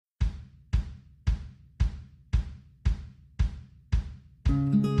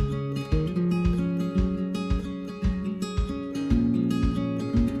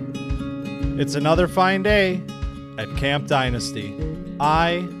It's another fine day at Camp Dynasty.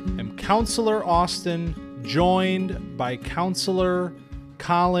 I am Counselor Austin, joined by Counselor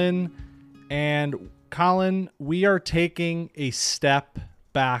Colin. And Colin, we are taking a step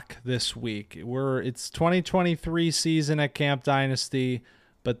back this week. It's 2023 season at Camp Dynasty,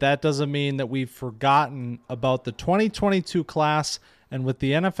 but that doesn't mean that we've forgotten about the 2022 class. And with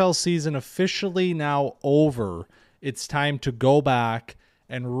the NFL season officially now over, it's time to go back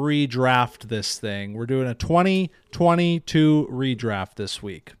and redraft this thing. We're doing a 2022 redraft this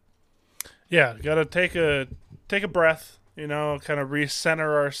week. Yeah, got to take a breath, kind of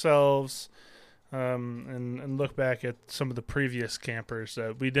recenter ourselves, and look back at some of the previous campers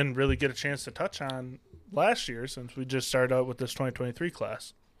that we didn't really get a chance to touch on last year since we just started out with this 2023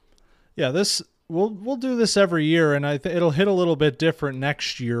 class. Yeah, we'll do this every year, and it'll hit a little bit different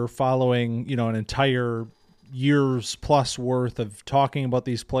next year following, an entire years plus worth of talking about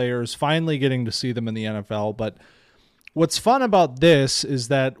these players, finally getting to see them in the NFL. But what's fun about this is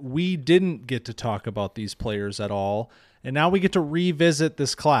that we didn't get to talk about these players at all, and now we get to revisit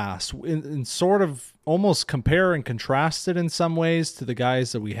this class and sort of almost compare and contrast it in some ways to the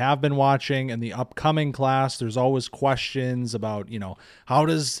guys that we have been watching and the upcoming class. There's always questions about,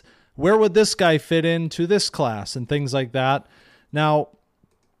 where would this guy fit into this class and things like that. Now,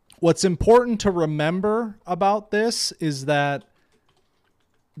 what's important to remember about this is that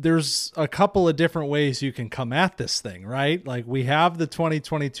there's a couple of different ways you can come at this thing, right? Like, we have the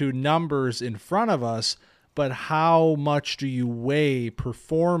 2022 numbers in front of us, but how much do you weigh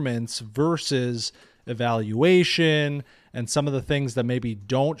performance versus evaluation and some of the things that maybe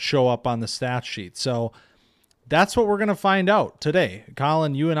don't show up on the stat sheet? So that's what we're going to find out today.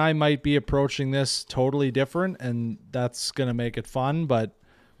 Colin, you and I might be approaching this totally different, and that's going to make it fun, but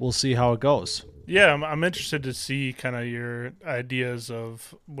we'll see how it goes. Yeah, I'm interested to see kind of your ideas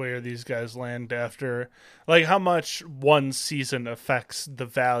of where these guys land after, like how much one season affects the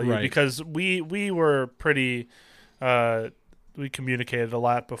value. Right. Because we were pretty, we communicated a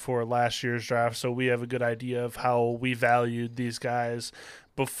lot before last year's draft, so we have a good idea of how we valued these guys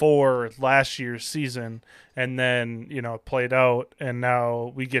before last year's season, and then, it played out, and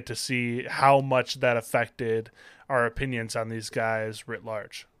now we get to see how much that affected our opinions on these guys writ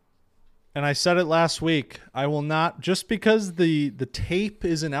large. And I said it last week, I will not, just because the tape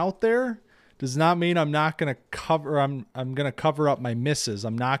isn't out there does not mean I'm not going to cover, I'm going to cover up my misses.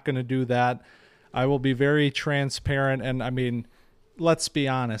 I'm not going to do that. I will be very transparent. And let's be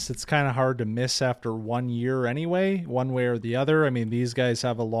honest, it's kind of hard to miss after 1 year anyway, one way or the other. These guys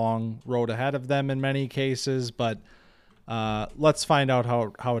have a long road ahead of them in many cases, but let's find out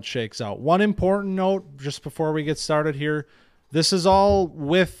how it shakes out. One important note just before we get started here, this is all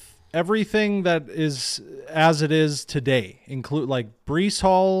with everything that is as it is today, include like Breece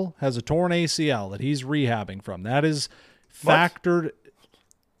Hall has a torn ACL that he's rehabbing from. That is factored.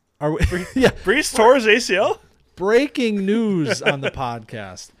 Are we, yeah, Breece tore his ACL? Breaking news on the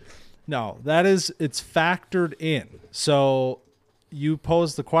podcast. No, it's factored in. So you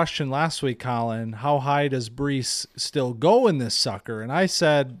posed the question last week, Colin, how high does Breece still go in this sucker? And I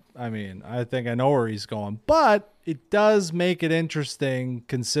said, I think I know where he's going, but it does make it interesting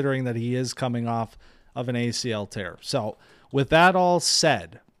considering that he is coming off of an ACL tear. So with that all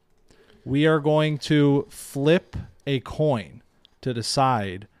said, we are going to flip a coin to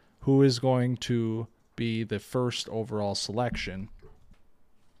decide who is going to be the first overall selection.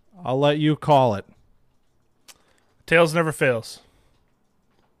 I'll let you call it. Tails never fails.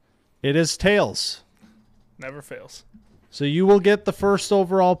 It is tails. Never fails. So you will get the first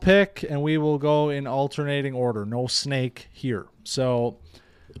overall pick, and we will go in alternating order. No snake here. So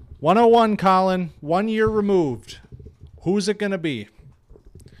 101, Colin, 1 year removed. Who's it going to be?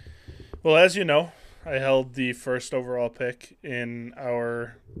 Well, as you know, I held the first overall pick in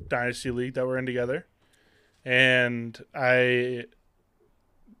our Dynasty League that we're in together. And I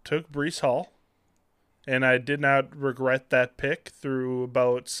took Breece Hall. And I did not regret that pick through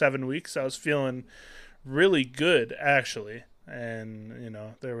about 7 weeks. I was feeling really good, actually. And,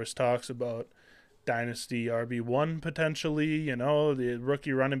 there was talks about Dynasty RB1 potentially. The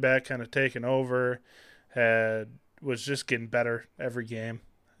rookie running back kind of taking over. Was just getting better every game.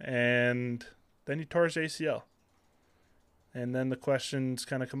 And then he tore his ACL. And then the questions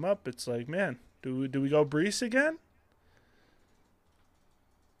kind of come up. It's like, man, do we go Breece again?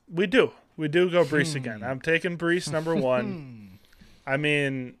 We do. We do go Breece again. I'm taking Breece number one.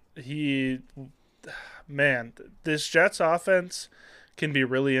 This Jets offense can be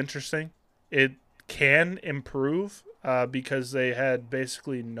really interesting. It can improve because they had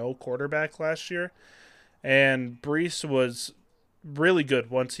basically no quarterback last year. And Breece was really good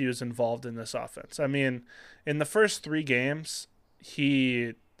once he was involved in this offense. I mean, in the first 3 games,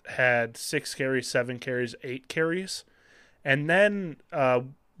 he had 6 carries, 7 carries, 8 carries. And then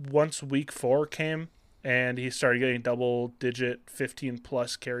once week 4 came and he started getting double-digit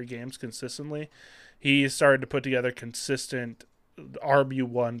 15-plus carry games consistently, he started to put together consistent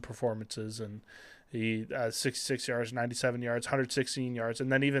RB1 performances, and he 66 yards, 97 yards, 116 yards,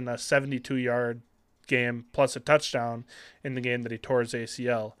 and then even a 72-yard game plus a touchdown in the game that he tore his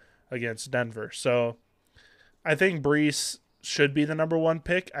ACL against Denver. So I think Breece should be the number 1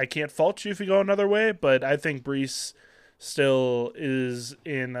 pick. I can't fault you if you go another way, but I think Breece still is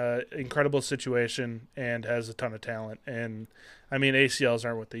in an incredible situation and has a ton of talent. And, I mean, ACLs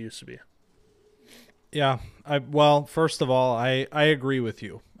aren't what they used to be. Yeah. Well, first of all, I agree with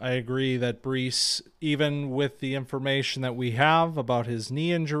you. I agree that Breece, even with the information that we have about his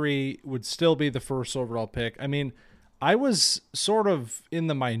knee injury, would still be the first overall pick. I mean, I was sort of in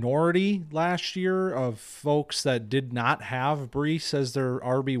the minority last year of folks that did not have Breece as their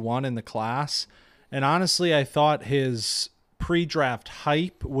RB1 in the class. And honestly, I thought his pre-draft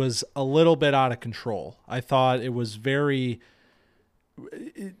hype was a little bit out of control. I thought it was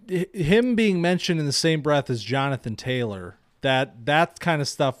him being mentioned in the same breath as Jonathan Taylor, that kind of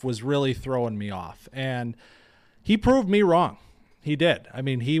stuff was really throwing me off. And he proved me wrong. He did. I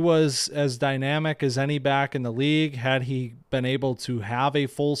mean, he was as dynamic as any back in the league. Had he been able to have a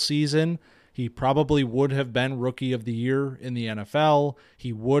full season, he probably would have been Rookie of the Year in the NFL.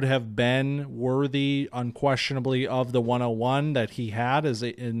 He would have been worthy, unquestionably, of the 101 that he had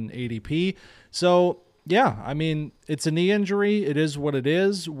in ADP. So, yeah, I mean, it's a knee injury. It is what it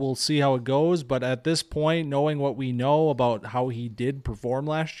is. We'll see how it goes. But at this point, knowing what we know about how he did perform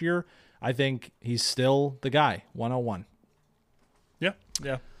last year, I think he's still the guy, 101.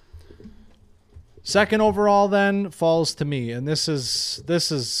 Yeah. Second overall then falls to me, and this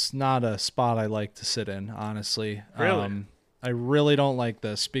is not a spot I like to sit in, honestly. Really? I really don't like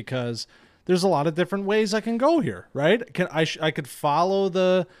this because there's a lot of different ways I can go here, right? I could follow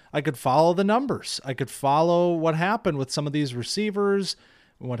the numbers. I could follow what happened with some of these receivers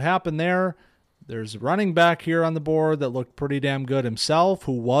and what happened there. There's a running back here on the board that looked pretty damn good himself,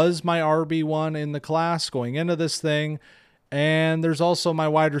 who was my RB1 in the class going into this thing. And there's also my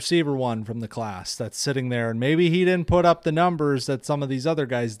wide receiver one from the class that's sitting there. And maybe he didn't put up the numbers that some of these other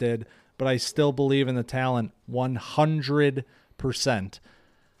guys did, but I still believe in the talent 100%.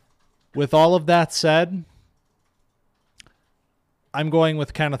 With all of that said, I'm going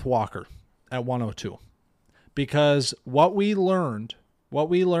with Kenneth Walker at 102. Because what we learned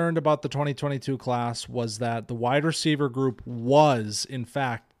about the 2022 class was that the wide receiver group was, in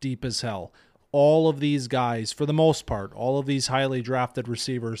fact, deep as hell. All of these guys, for the most part, all of these highly drafted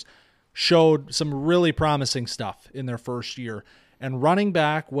receivers showed some really promising stuff in their first year. And running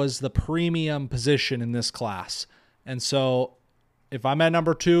back was the premium position in this class. And so if I'm at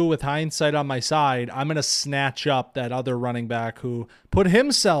number 2 with hindsight on my side, I'm going to snatch up that other running back who put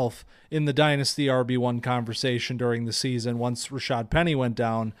himself in the Dynasty RB1 conversation during the season once Rashad Penny went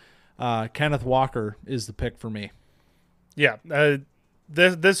down. Kenneth Walker is the pick for me. Yeah,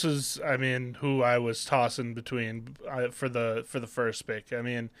 This was, I mean, who I was tossing between for the first pick. I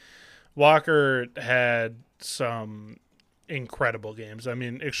mean, Walker had some incredible games. I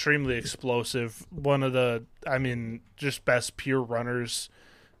mean, extremely explosive. One of the, I mean, just best pure runners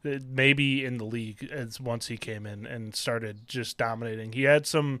maybe in the league as once he came in and started just dominating. He had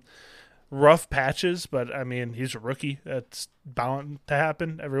some rough patches, but I mean, he's a rookie. That's bound to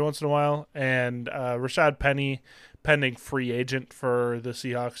happen every once in a while. And Rashad Penny, pending free agent for the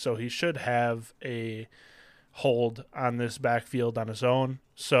Seahawks, so he should have a hold on this backfield on his own.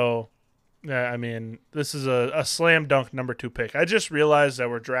 So, I mean, this is a slam dunk number 2 pick. I just realized that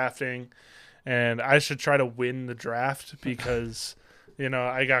we're drafting, and I should try to win the draft because, you know,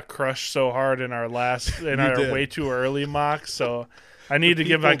 I got crushed so hard in our way too early mock. So I need to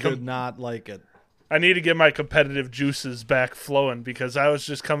get did not like it. I need to get my competitive juices back flowing because I was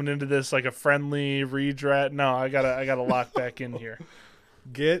just coming into this like a friendly redraft. No, I gotta lock back in here.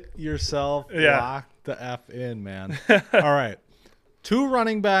 Get yourself locked the F in, man. All right. 2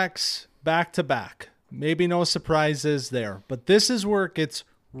 running backs back to back. Maybe no surprises there, but this is where it gets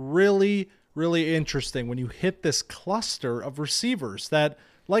really, really interesting when you hit this cluster of receivers that,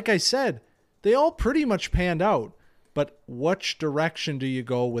 like I said, they all pretty much panned out. But which direction do you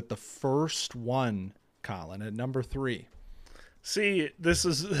go with the first one, Colin, at number 3? See, this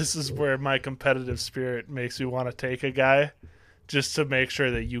is where my competitive spirit makes me want to take a guy just to make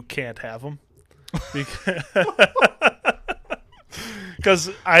sure that you can't have him.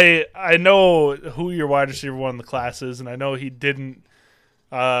 because I know who your wide receiver one in the class is, and I know he didn't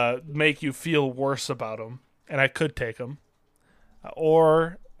make you feel worse about him, and I could take him,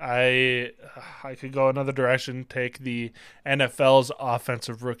 or I could go another direction, take the NFL's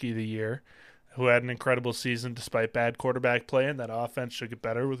offensive rookie of the year, who had an incredible season despite bad quarterback play, and that offense should get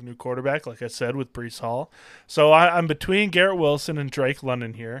better with a new quarterback, like I said, with Breece Hall. So I'm between Garrett Wilson and Drake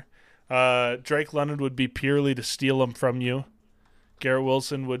London here. Drake London would be purely to steal him from you. Garrett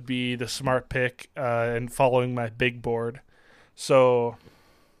Wilson would be the smart pick and following my big board. So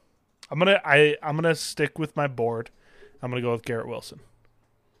I'm gonna stick with my board. I'm gonna go with Garrett Wilson.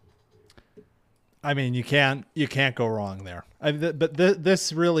 I mean, you can't go wrong there. But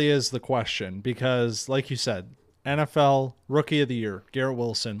this really is the question because, like you said, NFL Rookie of the Year, Garrett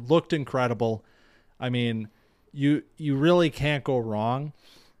Wilson, looked incredible. I mean, you really can't go wrong.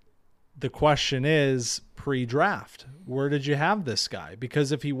 The question is pre-draft, where did you have this guy?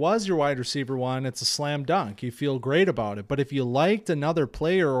 Because if he was your wide receiver one, it's a slam dunk. You feel great about it. But if you liked another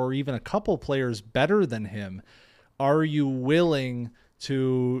player or even a couple players better than him, are you willing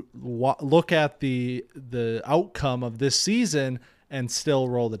to look at the outcome of this season and still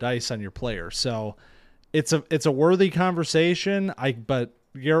roll the dice on your player? So it's a worthy conversation. But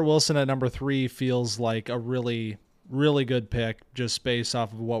Garrett Wilson at number 3 feels like a really, really good pick just based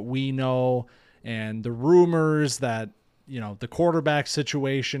off of what we know and the rumors that, the quarterback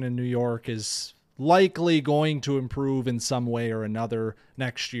situation in New York is likely going to improve in some way or another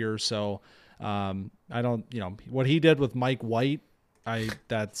next year. So I don't, what he did with Mike White,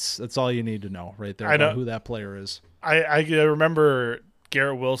 that's all you need to know right there about who that player is. I remember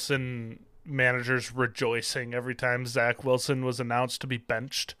Garrett Wilson managers rejoicing every time Zach Wilson was announced to be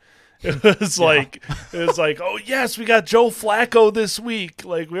benched. It was like, oh yes, we got Joe Flacco this week.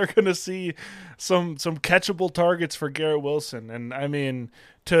 Like, we're gonna see some catchable targets for Garrett Wilson. And I mean,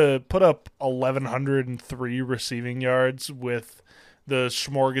 to put up 1,103 receiving yards with the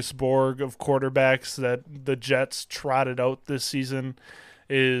smorgasbord of quarterbacks that the Jets trotted out this season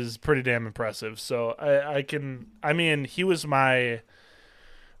is pretty damn impressive. So he was my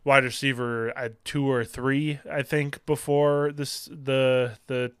wide receiver at 2 or 3, I think, before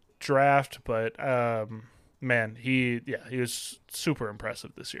the draft, but man, he was super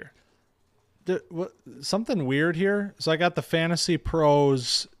impressive this year. Something weird here. So I got the Fantasy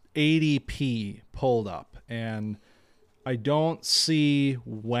Pros ADP pulled up, and I don't see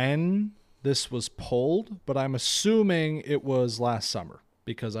when this was pulled, but I'm assuming it was last summer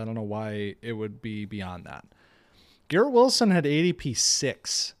because I don't know why it would be beyond that. Garrett Wilson had ADP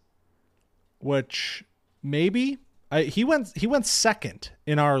 6, which maybe he went second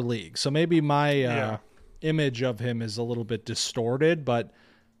in our league, so maybe my image of him is a little bit distorted. But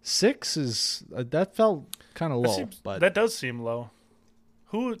 6 is that felt kind of low. But that does seem low.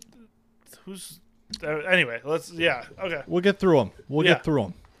 Who's anyway? Okay. We'll get through them. Get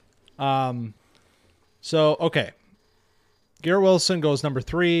through them. So okay, Garrett Wilson goes number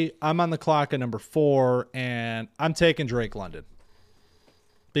 3. I'm on the clock at number 4, and I'm taking Drake London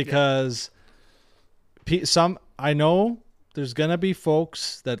because I know there's going to be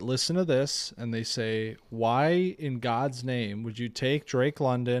folks that listen to this and they say, why in God's name would you take Drake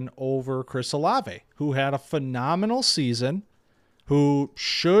London over Chris Olave, who had a phenomenal season, who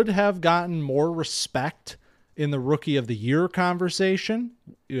should have gotten more respect in the Rookie of the Year conversation?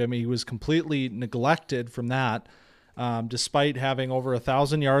 I mean, he was completely neglected from that, despite having over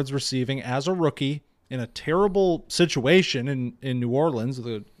 1,000 yards receiving as a rookie in a terrible situation in New Orleans,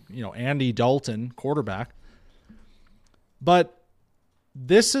 the Andy Dalton quarterback. But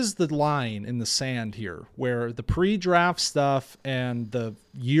this is the line in the sand here where the pre-draft stuff and the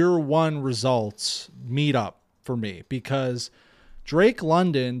year one results meet up for me, because Drake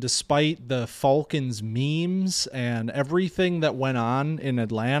London, despite the Falcons memes and everything that went on in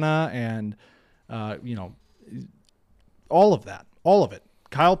Atlanta and, all of it,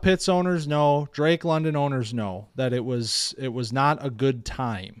 Kyle Pitts owners know, Drake London owners know that it was not a good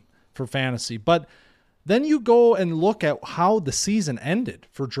time for fantasy. But then you go and look at how the season ended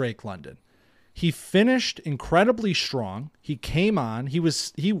for Drake London. He finished incredibly strong. He came on. He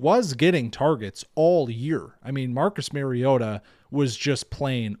was getting targets all year. I mean, Marcus Mariota was just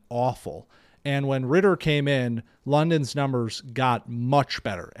plain awful. And when Ritter came in, London's numbers got much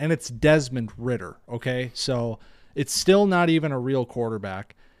better. And it's Desmond Ritter, okay? So it's still not even a real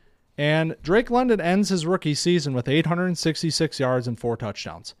quarterback. And Drake London ends his rookie season with 866 yards and 4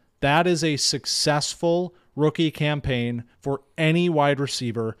 touchdowns. That is a successful rookie campaign for any wide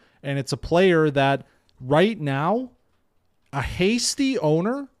receiver, and it's a player that right now, a hasty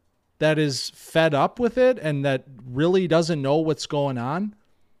owner that is fed up with it and that really doesn't know what's going on,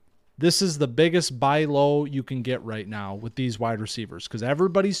 this is the biggest buy low you can get right now with these wide receivers, because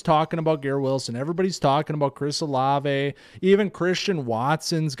everybody's talking about Garrett Wilson. Everybody's talking about Chris Olave. Even Christian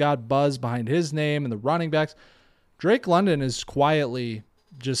Watson's got buzz behind his name, and the running backs. Drake London is quietly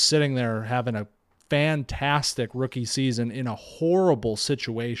just sitting there having a fantastic rookie season in a horrible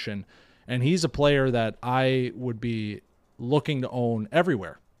situation, and he's a player that I would be looking to own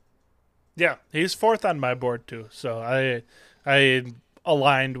everywhere. Yeah, he's fourth on my board too. So I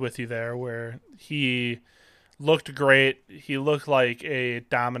aligned with you there, where he looked great. He looked like a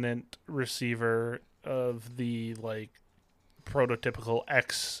dominant receiver of the like prototypical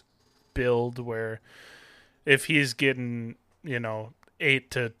X build, where if he's getting,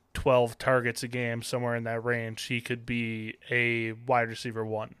 8 to 12 targets a game, somewhere in that range, he could be a wide receiver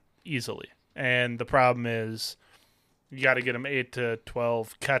 1 easily. And the problem is you got to get him 8 to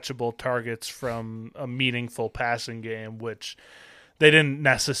 12 catchable targets from a meaningful passing game, which they didn't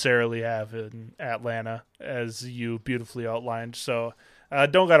necessarily have in Atlanta, as you beautifully outlined. So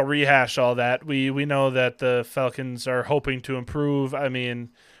don't got to rehash all that. We know that the Falcons are hoping to improve. I mean,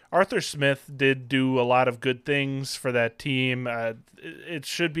 Arthur Smith did do a lot of good things for that team. It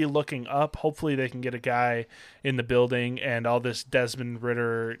should be looking up. Hopefully they can get a guy in the building, and all this Desmond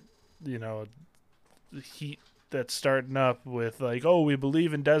Ridder, heat that's starting up with like, oh, we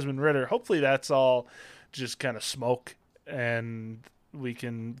believe in Desmond Ridder. Hopefully that's all just kind of smoke, and we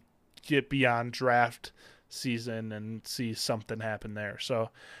can get beyond draft season and see something happen there.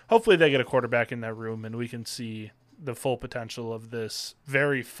 So hopefully they get a quarterback in that room, and we can see the full potential of this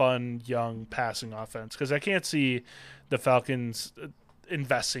very fun, young passing offense. Because I can't see the Falcons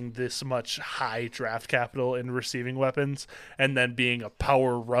investing this much high draft capital in receiving weapons and then being a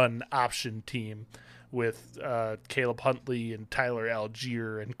power run option team with Caleb Huntley and Tyler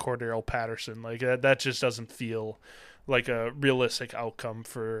Algier and Cordero Patterson. Like that just doesn't feel like a realistic outcome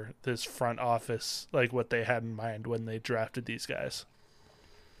for this front office, like what they had in mind when they drafted these guys.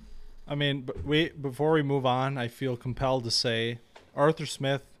 I mean, before we move on, I feel compelled to say Arthur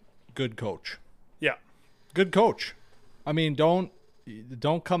Smith, good coach. Yeah. Good coach. I mean, don't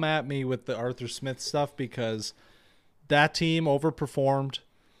come at me with the Arthur Smith stuff, because that team overperformed.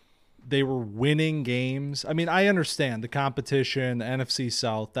 They were winning games. I mean, I understand the competition, the NFC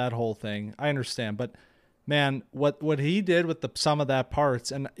South, that whole thing. I understand, but man, what he did with the sum of that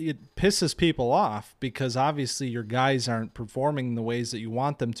parts, and it pisses people off because obviously your guys aren't performing in the ways that you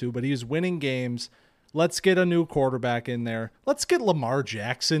want them to, but he was winning games. Let's get a new quarterback in there. Let's get Lamar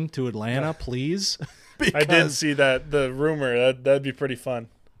Jackson to Atlanta, please. I did see the rumor. That'd be pretty fun.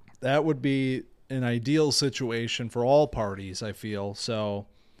 That would be an ideal situation for all parties, I feel. So,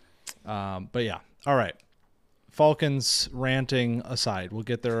 but yeah. All right. Falcons ranting aside, we'll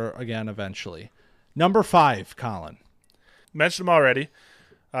get there again eventually. Number 5, Colin. Mentioned him already.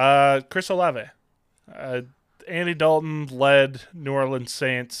 Chris Olave. Andy Dalton led New Orleans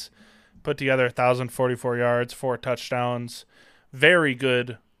Saints, put together 1,044 yards, 4 touchdowns. Very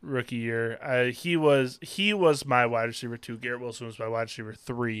good rookie year. He was my wide receiver 2. Garrett Wilson was my wide receiver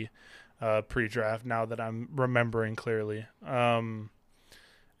 3 pre-draft, now that I'm remembering clearly. And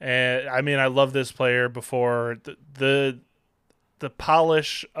I mean, I love this player before. The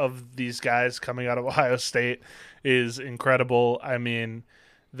polish of these guys coming out of Ohio State is incredible. I mean,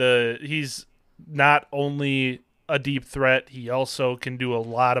 he's not only a deep threat, he also can do a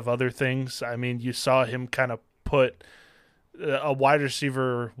lot of other things. I mean, you saw him kind of put a wide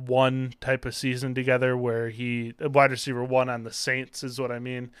receiver 1 type of season together, where a wide receiver 1 on the Saints is what I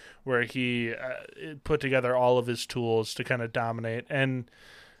mean, where he put together all of his tools to kind of dominate, and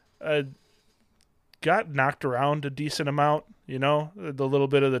got knocked around a decent amount. The little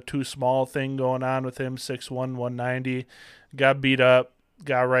bit of the too small thing going on with him, 6'1", 190, got beat up,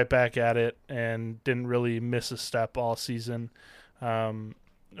 got right back at it, and didn't really miss a step all season.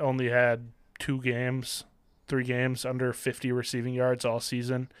 Only had 3 games under 50 receiving yards all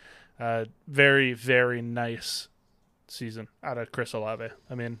season. Very, very nice season out of Chris Olave.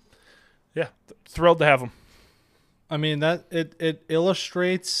 I mean, yeah, thrilled to have him. I mean, that it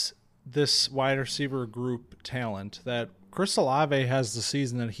illustrates this wide receiver group talent that Chris Olave has the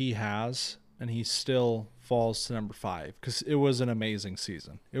season that he has, and he still falls to number 5, because it was an amazing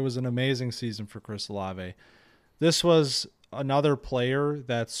season. It was an amazing season for Chris Olave. This was another player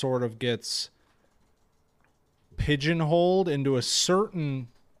that sort of gets pigeonholed into a certain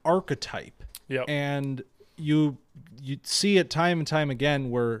archetype. Yep. And you see it time and time again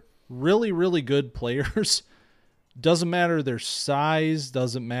where really, really good players Doesn't matter their size,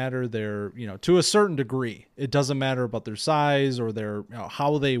 doesn't matter their, to a certain degree. It doesn't matter about their size or their,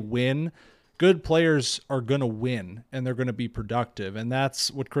 how they win. Good players are going to win and they're going to be productive. And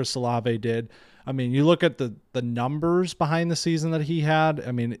that's what Chris Olave did. I mean, you look at the numbers behind the season that he had.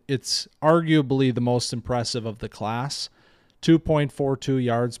 I mean, it's arguably the most impressive of the class. 2.42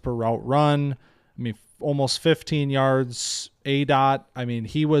 yards per route run. I mean, almost 15 yards ADOT. I mean,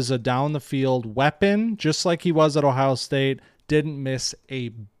 he was a down the field weapon, just like he was at Ohio State. Didn't miss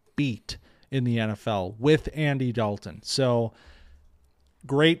a beat in the NFL with Andy Dalton. So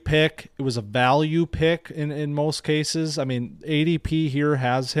great pick. It was a value pick in most cases. I mean, ADP here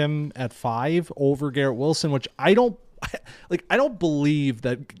has him at 5 over Garrett Wilson, which I don't believe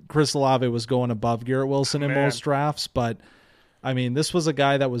that Chris Olave was going above Garrett Wilson in most drafts, but I mean, this was a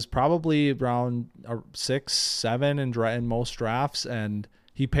guy that was probably around 6, 7 in most drafts, and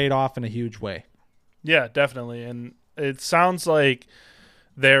he paid off in a huge way. Yeah, definitely. And it sounds like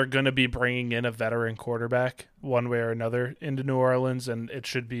they're going to be bringing in a veteran quarterback one way or another into New Orleans, and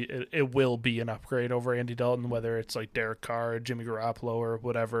it will be an upgrade over Andy Dalton, whether it's like Derek Carr or Jimmy Garoppolo or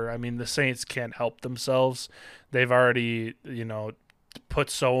whatever. I mean, the Saints can't help themselves. They've already, put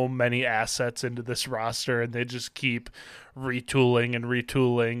so many assets into this roster, and they just keep retooling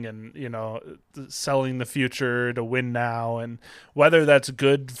and selling the future to win now. And whether that's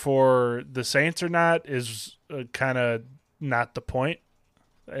good for the Saints or not is kind of not the point.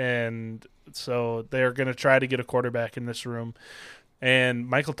 And so they're going to try to get a quarterback in this room. And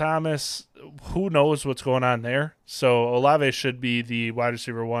Michael Thomas, who knows what's going on there? So Olave should be the wide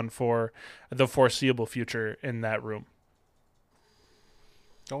receiver 1 for the foreseeable future in that room.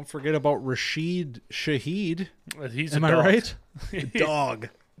 Don't forget about Rashid Shaheed. Am I right? Dog.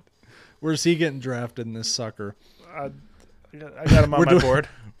 Where's he getting drafted in this sucker? I got him on my board.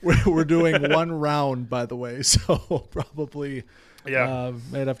 We're doing one round, by the way, so probably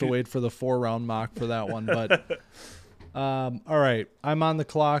might have to wait for the 4-round mock for that one. But all right, I'm on the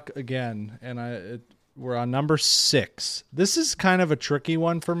clock again, and we're on number 6. This is kind of a tricky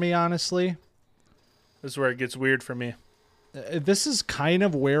one for me, honestly. This is where it gets weird for me. This is kind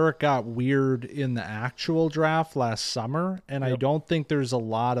of where it got weird in the actual draft last summer, and I don't think there's a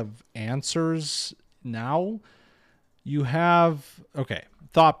lot of answers now. You have,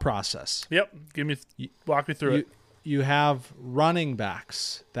 thought process. Yep. Walk me through it. You have running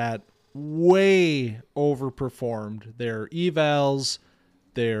backs that way overperformed their evals,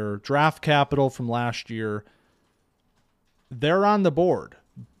 their draft capital from last year. They're on the board,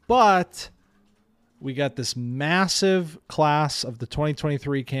 but we got this massive class of the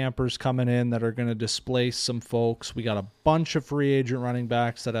 2023 campers coming in that are going to displace some folks. We got a bunch of free agent running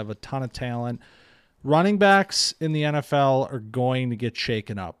backs that have a ton of talent. Running backs in the NFL are going to get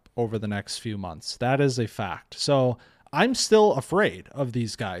shaken up over the next few months. That is a fact. So I'm still afraid of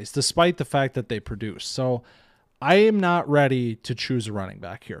these guys, despite the fact that they produce. So I am not ready to choose a running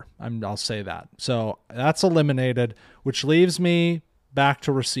back here. I'll say that. So that's eliminated, which leaves me back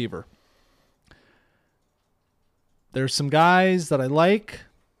to receiver. There's some guys that I like,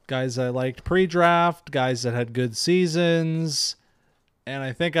 guys I liked pre-draft, guys that had good seasons, and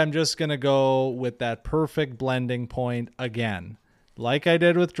I think I'm just going to go with that perfect blending point again, like I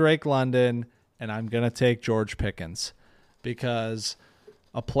did with Drake London, and I'm going to take George Pickens because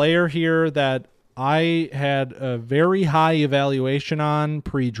a player here that I had a very high evaluation on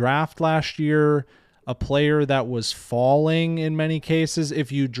pre-draft last year, a player that was falling in many cases.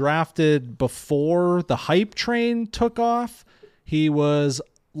 If you drafted before the hype train took off, he was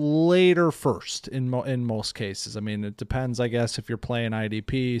later first in most cases. I mean, it depends, I guess, if you're playing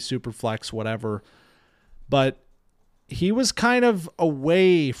IDP, Superflex, whatever. But he was kind of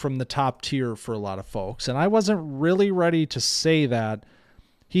away from the top tier for a lot of folks, and I wasn't really ready to say that.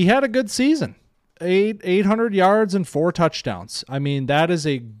 He had a good season. 800 yards and 4 touchdowns. I mean, that is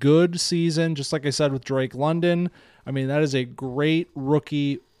a good season, just like I said with Drake London. I mean, that is a great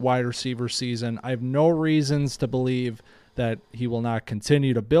rookie wide receiver season. I have no reasons to believe that he will not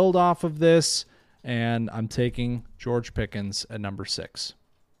continue to build off of this, and I'm taking George Pickens at number 6.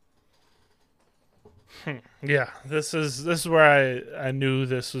 Yeah, this is where I knew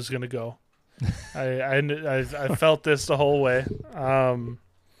this was going to go. I felt this the whole way.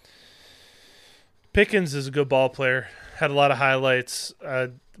 Pickens is a good ball player. Had a lot of highlights.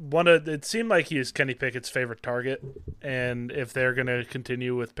 It seemed like he is Kenny Pickett's favorite target, and if they're going to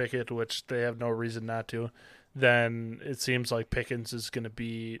continue with Pickett, which they have no reason not to, then it seems like Pickens is going to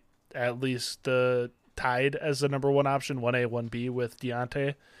be at least tied as the number 1 option, 1A, 1B with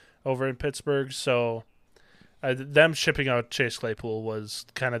Deontay over in Pittsburgh. So them shipping out Chase Claypool was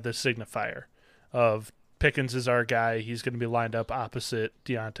kind of the signifier of Pickens is our guy. He's going to be lined up opposite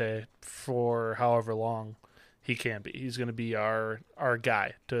Deontay for however long he can be. He's going to be our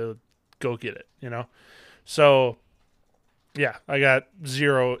guy to go get it, you know? So, yeah, I got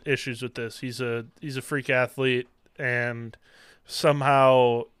zero issues with this. He's a freak athlete, and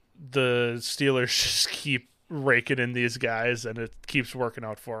somehow the Steelers just keep raking in these guys, and it keeps working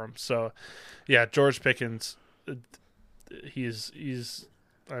out for him. So, yeah, George Pickens, he's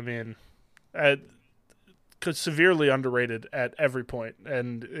I mean, severely underrated at every point,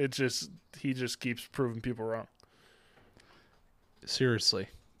 and he just keeps proving people wrong. Seriously.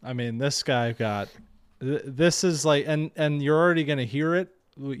 I mean, this guy this is like, and you're already going to hear it.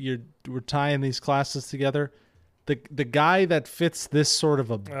 We're tying these classes together. The guy that fits this sort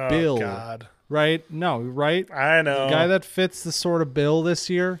of a bill, God. right? No, right? I know. The guy that fits the sort of bill this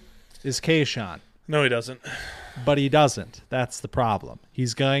year is Kayshawn. No, he doesn't. But he doesn't. That's the problem.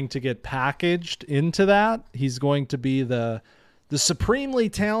 He's going to get packaged into that. He's going to be the supremely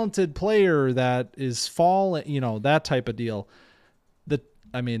talented player that is that type of deal.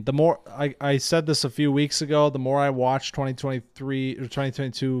 The more I said this a few weeks ago, the more I watch 2023 or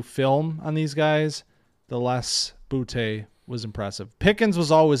 2022 film on these guys, the less Butte was impressive. Pickens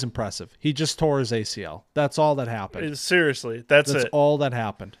was always impressive. He just tore his ACL. That's all that happened. Seriously, that's it. All that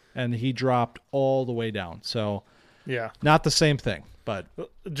happened. And he dropped all the way down. So, yeah, not the same thing. But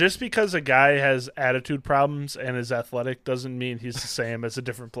just because a guy has attitude problems and is athletic doesn't mean he's the same as a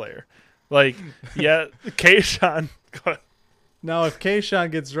different player. Like, yeah, Kayshawn. Now, if Kayshawn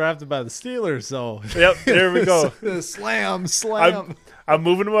gets drafted by the Steelers, though. Yep, there we go. Slam. I'm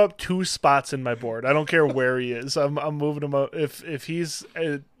moving him up 2 spots in my board. I don't care where he is. I'm moving him up if he's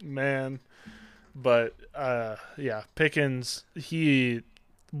a man. But yeah, Pickens, he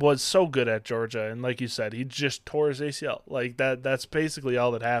was so good at Georgia, and like you said, he just tore his ACL. Like that's basically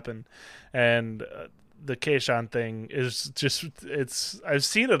all that happened. And the Kayshawn thing is just I've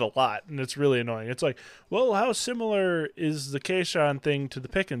seen it a lot, and it's really annoying. It's like, well, how similar is the Kayshawn thing to the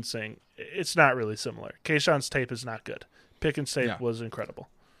Pickens thing? It's not really similar. Kayshawn's tape is not good. Pickens' tape was incredible.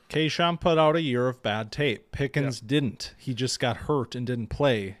 Kayshawn put out a year of bad tape. Pickens didn't. He just got hurt and didn't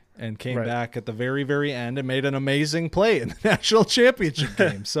play and came back at the very, very end and made an amazing play in the national championship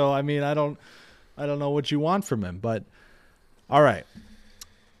game. So, I mean, I don't know what you want from him. But, all right.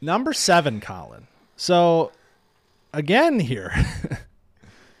 Number 7, Colin. So, again here,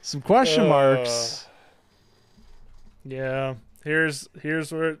 some question marks. Yeah, here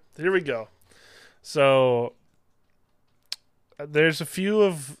we go. So, there's a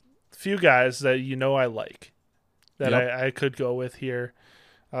few guys that I like that I could go with here.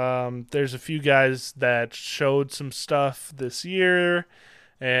 There's a few guys that showed some stuff this year,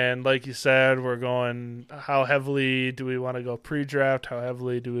 and like you said, we're going, how heavily do we want to go pre-draft? How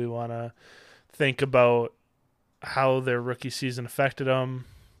heavily do we want to think about how their rookie season affected them?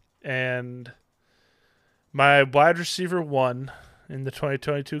 And my wide receiver 1 in the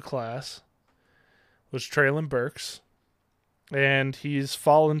 2022 class was Treylon Burks, and he's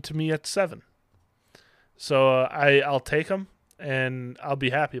fallen to me at 7. So I'll take him, and I'll be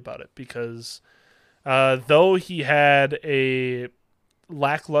happy about it because though he had a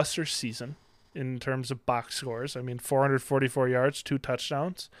lackluster season in terms of box scores, I mean 444 yards, 2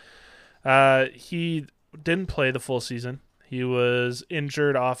 touchdowns, he didn't play the full season. He was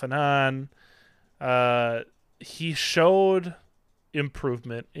injured off and on. He showed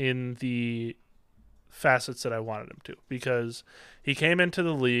improvement in the facets that I wanted him to, because he came into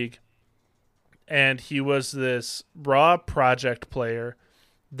the league and he was this raw project player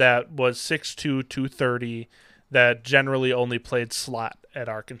that was 6'2", 230, that generally only played slot at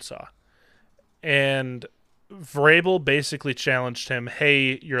Arkansas. And Vrabel basically challenged him,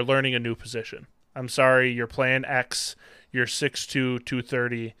 hey, you're learning a new position. I'm sorry, you're playing X, you're 6'2",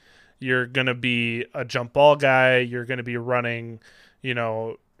 230, you're going to be a jump ball guy, you're going to be running,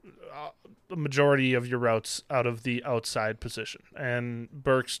 the majority of your routes out of the outside position. And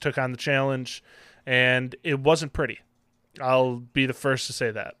Burks took on the challenge, and it wasn't pretty. I'll be the first to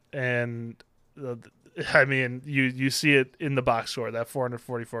say that. And I mean, you see it in the box score, that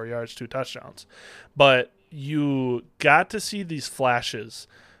 444 yards, 2 touchdowns. But you got to see these flashes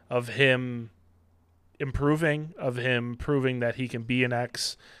of him improving, of him proving that he can be an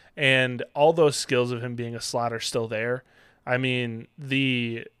X, and all those skills of him being a slot are still there. I mean,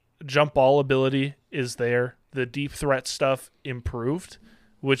 the jump ball ability is there. The deep threat stuff improved,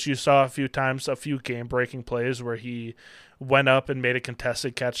 which you saw a few times, a few game-breaking plays where he went up and made a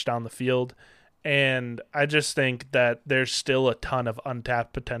contested catch down the field. And I just think that there's still a ton of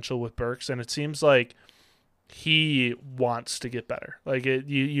untapped potential with Burks, and it seems like he wants to get better. Like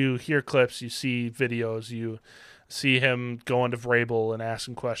you hear clips, you see videos, you see him going to Vrabel and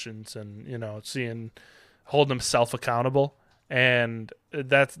asking questions, and holding himself accountable, and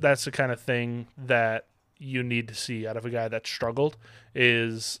that's the kind of thing that you need to see out of a guy that struggled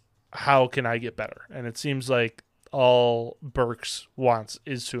is how can I get better? And it seems like all Burks wants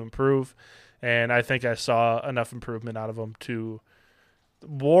is to improve, and I think I saw enough improvement out of him to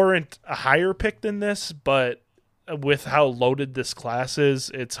warrant a higher pick than this, but with how loaded this class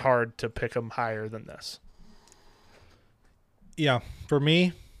is, it's hard to pick him higher than this. Yeah, for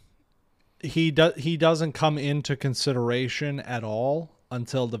me, he doesn't come into consideration at all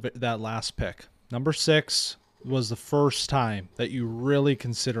until that last pick. Number 6 was the first time that you really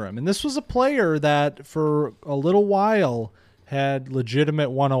consider him. And this was a player that for a little while had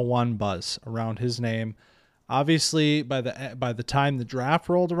legitimate 101 buzz around his name. Obviously, by the time the draft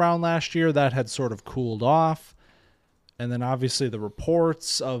rolled around last year, that had sort of cooled off. And then obviously the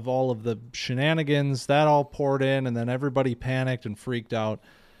reports of all of the shenanigans, that all poured in, and then everybody panicked and freaked out.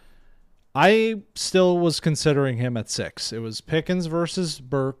 I still was considering him at 6. It was Pickens versus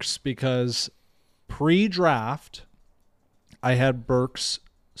Burks because pre-draft, I had Burks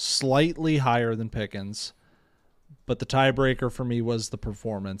slightly higher than Pickens. But the tiebreaker for me was the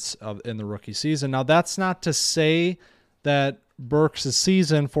performance in the rookie season. Now, that's not to say that Burks'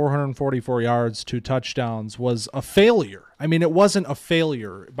 season, 444 yards, 2 touchdowns, was a failure. I mean, it wasn't a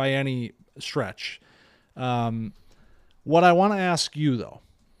failure by any stretch. What I want to ask you, though,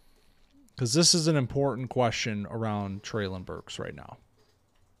 because this is an important question around Treylon Burks right now.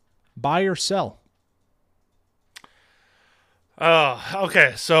 Buy or sell?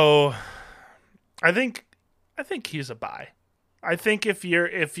 Okay. So I think he's a buy. I think if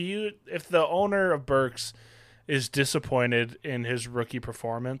the owner of Burks is disappointed in his rookie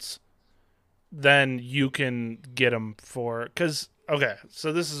performance, then you can get him for, because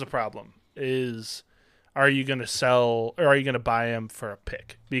so this is a problem, is are you going to sell or are you going to buy him for a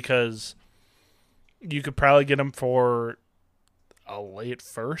pick? Because you could probably get him for a late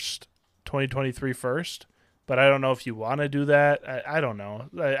 2023 first, but I don't know if you want to do that. I don't know.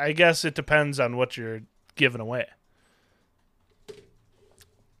 I guess it depends on what you're giving away.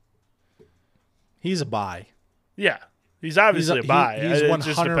 He's a buy. Yeah, he's obviously a buy. He's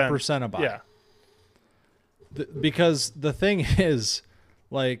 100% a buy. Yeah, because the thing is,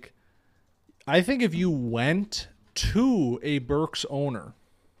 like, I think if you went to a Burks owner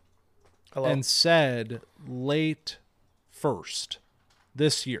and said late first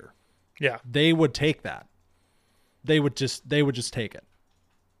this year, yeah, they would take that. They would just take it.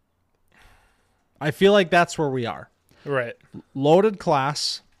 I feel like that's where we are. Right. Loaded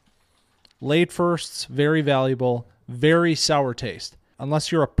class, late firsts, very valuable, very sour taste.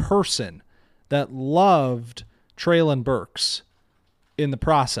 Unless you're a person that loved Treylon Burks in the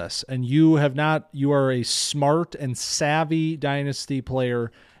process, and you are a smart and savvy Dynasty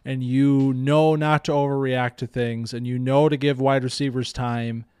player, and you know not to overreact to things, and you know to give wide receivers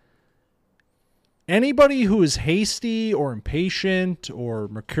time. Anybody who is hasty or impatient or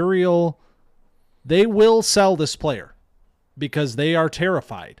mercurial, they will sell this player because they are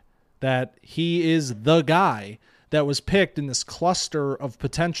terrified that he is the guy that was picked in this cluster of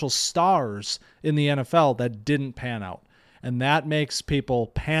potential stars in the NFL that didn't pan out. And that makes people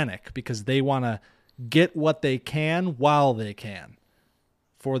panic because they want to get what they can while they can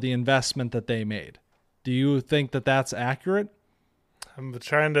for the investment that they made. Do you think that that's accurate? I'm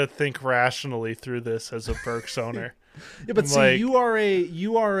trying to think rationally through this as a Burks owner. Yeah, but see, you are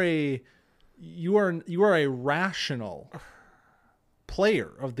a rational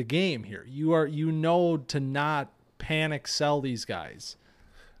player of the game here. You know to not panic sell these guys.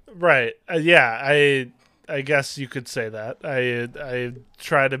 Right. Yeah, I guess you could say that. I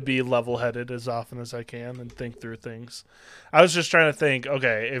try to be level-headed as often as I can and think through things. I was just trying to think,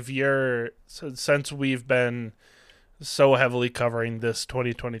 okay, since we've been so heavily covering this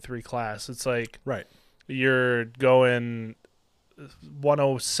 2023 class, it's like right. You're going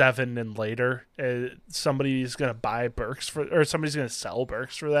 107 and later, somebody's going to buy Burks or somebody's going to sell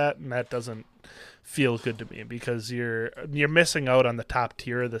Burks for that, and that doesn't feel good to me because you're missing out on the top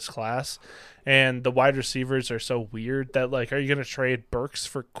tier of this class, and the wide receivers are so weird that, like, are you going to trade Burks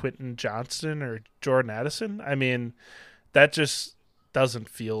for Quentin Johnston or Jordan Addison? I mean, that just doesn't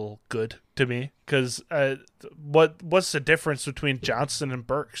feel good to me because what's the difference between Johnston and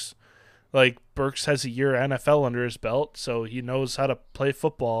Burks? Like, Burks has a year NFL under his belt, so he knows how to play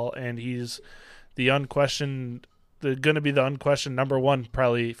football, and he's going to be the unquestioned number one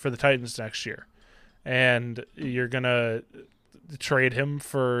probably for the Titans next year. And you're going to trade him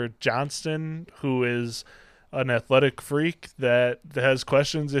for Johnston, who is an athletic freak that has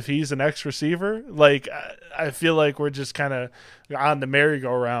questions if he's an ex-receiver. Like, I feel like we're just kind of on the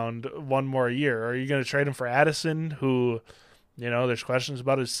merry-go-round one more year. Are you going to trade him for Addison, who, there's questions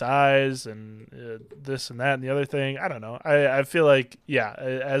about his size and this and that and the other thing? I don't know. I feel like,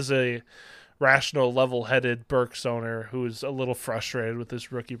 as a rational, level-headed Burks owner who's a little frustrated with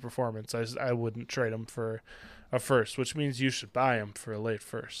his rookie performance, I wouldn't trade him for a first, which means you should buy him for a late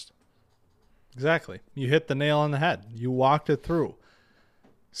first. Exactly. You hit the nail on the head. You walked it through.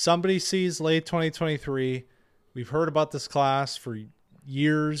 Somebody sees late 2023. We've heard about this class for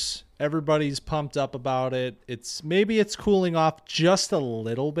years. Everybody's pumped up about it. Maybe it's cooling off just a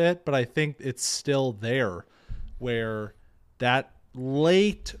little bit, but I think it's still there where that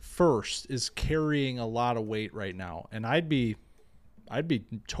late first is carrying a lot of weight right now. And I'd be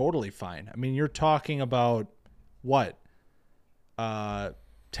totally fine. I mean, you're talking about what?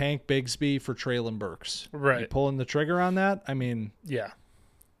 Tank Bigsby for Treylon Burks. Right. You pulling the trigger on that? I mean, yeah.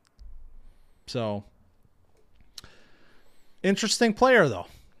 So, interesting player, though.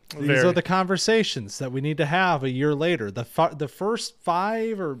 These are the conversations that we need to have a year later. The first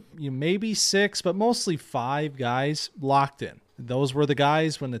 5 or maybe 6, but mostly 5 guys locked in. Those were the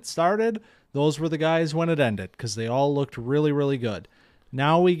guys when it started. Those were the guys when it ended because they all looked really, really good.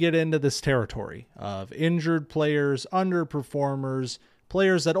 Now we get into this territory of injured players, underperformers,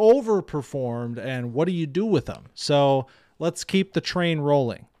 players that overperformed, and what do you do with them? So let's keep the train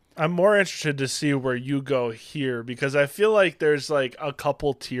rolling. I'm more interested to see where you go here because I feel like there's like a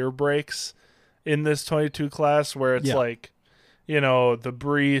couple tier breaks in this 22 class where it's like, the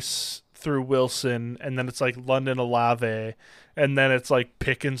Brees through Wilson, and then it's like London Olave, and then it's like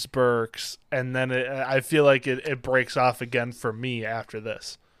Pickens Burks, and then I feel like it breaks off again for me after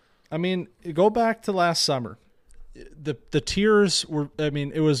this. I mean, go back to last summer. The tiers were,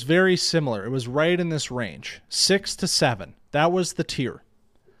 it was very similar. It was right in this range, 6 to 7. That was the tier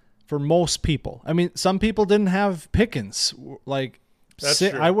for most people. I mean, some people didn't have Pickens. Like, that's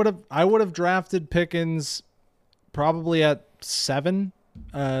true. I would have drafted Pickens probably at 7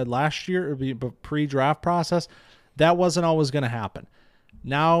 last year, pre-draft process. That wasn't always going to happen.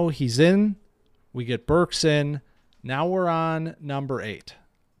 Now he's in. We get Burks in. Now we're on number 8.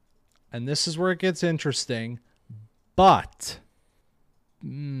 And this is where it gets interesting. But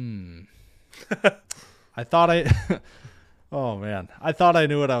I thought oh man, I thought I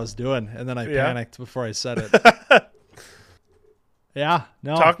knew what I was doing, and then I panicked before I said it. Yeah,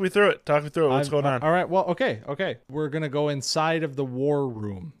 no. Talk me through it. What's going on? All right. Well, okay. We're gonna go inside of the war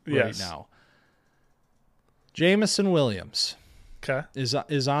room right now. Jameson Williams,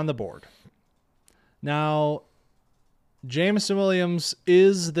 is on the board now. Jameson Williams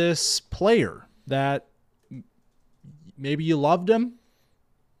is this player that maybe you loved him,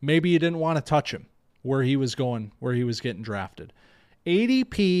 maybe you didn't want to touch him where he was going, where he was getting drafted.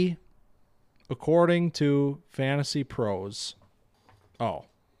 ADP, according to Fantasy Pros. Oh,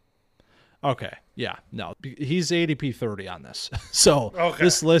 okay. Yeah, no, he's ADP 30 on this. So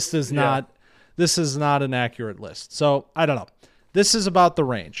this list is this is not an accurate list. So I don't know. This is about the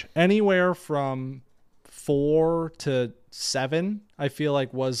range. Anywhere from 4 to 7, I feel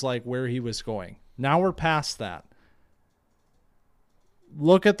like was like where he was going. Now we're past that.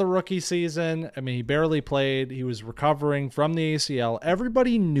 Look at the rookie season. I mean, he barely played. He was recovering from the ACL.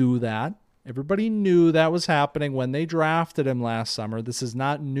 Everybody knew that. Everybody knew that was happening when they drafted him last summer. This is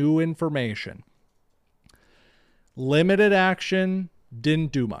not new information. Limited action,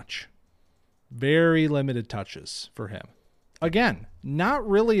 didn't do much. Very limited touches for him. Again, not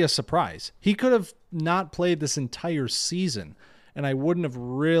really a surprise. He could have not played this entire season, and I wouldn't have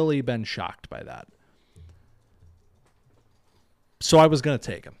really been shocked by that. So I was going to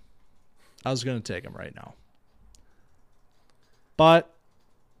take him. Right now. But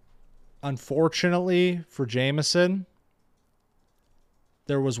unfortunately for Jameson,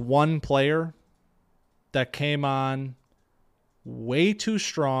 there was one player that came on way too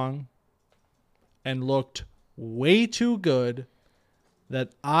strong and looked way too good that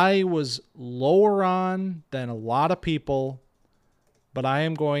I was lower on than a lot of people, but I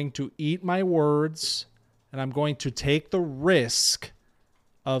am going to eat my words. And I'm going to take the risk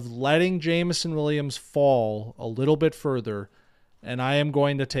of letting Jameson Williams fall a little bit further, and I am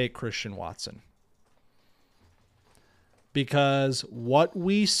going to take Christian Watson. Because what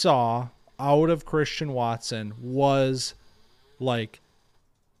we saw out of Christian Watson was like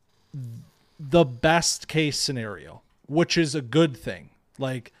the best case scenario, which is a good thing.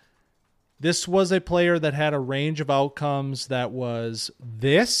 Like, this was a player that had a range of outcomes that was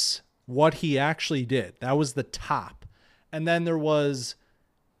what he actually did. That was the top. And then there was,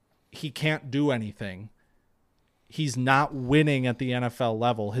 he can't do anything. he's not winning at the NFL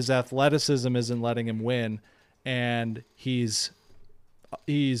level. His athleticism isn't letting him win, and he's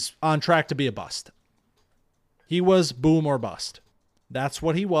on track to be a bust. He was boom or bust. That's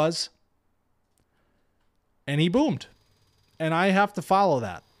what he was. And he boomed. And I have to follow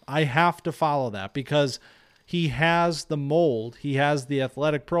that. Because he has the mold. He has the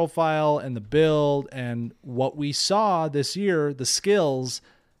athletic profile and the build and what we saw this year, the skills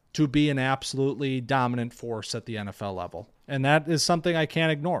to be an absolutely dominant force at the NFL level. And that is something I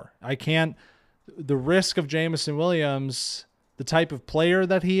can't ignore. The risk of Jameson Williams, the type of player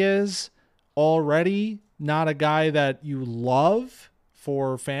that he is, already not a guy that you love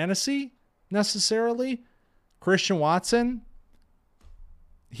for fantasy necessarily. Christian Watson,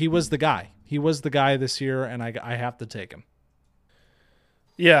 he was the guy. He was the guy this year, and I have to take him.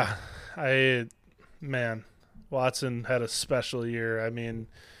 Yeah, Watson had a special year. I mean,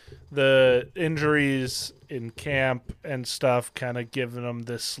 the injuries in camp and stuff kind of giving him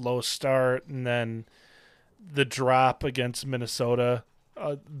this slow start, and then the drop against Minnesota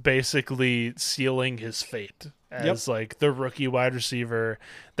basically sealing his fate as like the rookie wide receiver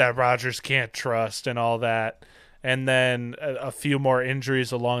that Rodgers can't trust and all that. And then a few more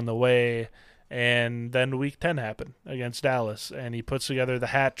injuries along the way, and then week 10 happened against Dallas, and he puts together the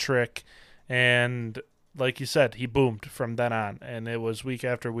hat trick, and like you said, he boomed from then on, and it was week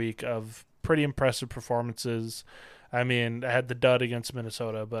after week of pretty impressive performances. I mean, I had the dud against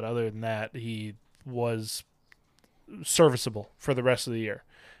Minnesota, but other than that, he was serviceable for the rest of the year.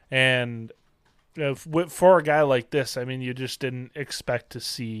 And for a guy like this, I mean, you just didn't expect to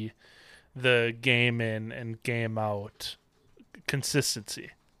see the game in and game out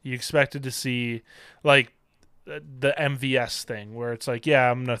consistency. You expected to see like the MVS thing where it's like, yeah,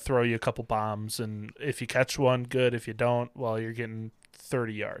 I'm going to throw you a couple bombs, and if you catch one, good. If you don't, well, you're getting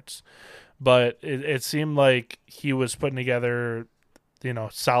 30 yards. But it seemed like he was putting together,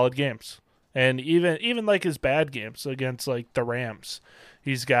 solid games. And even like his bad games against like the Rams,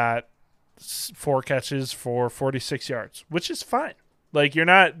 he's got 4 catches for 46 yards, which is fine. Like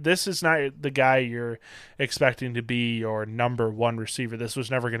this is not the guy you're expecting to be your number one receiver. This was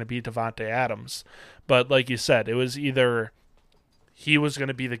never going to be Devontae Adams. But like you said, it was either he was going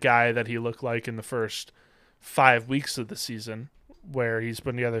to be the guy that he looked like in the first 5 weeks of the season, where he's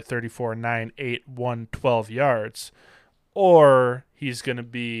putting together 34, 9, 8, 1, 12 yards, or he's going to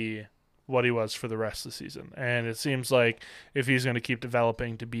be what he was for the rest of the season. And it seems like if he's going to keep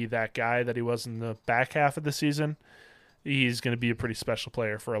developing to be that guy that he was in the back half of the season, he's going to be a pretty special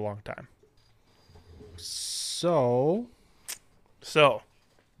player for a long time. So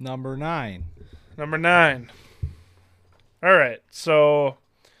number 9. All right. So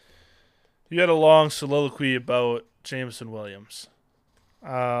you had a long soliloquy about Jameson Williams.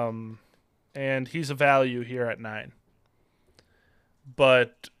 And he's a value here at 9.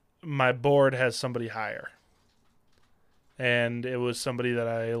 But my board has somebody higher. And it was somebody that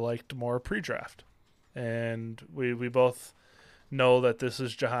I liked more pre-draft. And we both know that this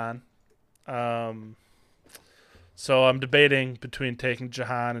is Jahan. So I'm debating between taking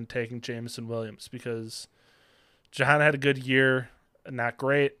Jahan and taking Jameson Williams, because Jahan had a good year, not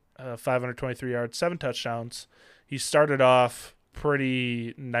great, 523 yards, 7 touchdowns. He started off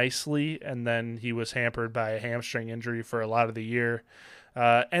pretty nicely, and then he was hampered by a hamstring injury for a lot of the year.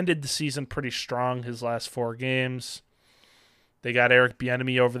 Ended the season pretty strong his last 4 games. They got Eric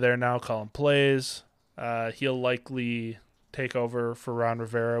Bieniemy over there now calling plays. He'll likely take over for Ron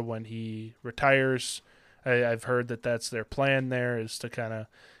Rivera when he retires. I've heard that that's their plan there, is to kind of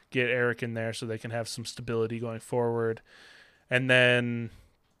get Eric in there so they can have some stability going forward. And then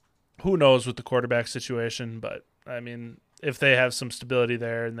who knows with the quarterback situation, but I mean, if they have some stability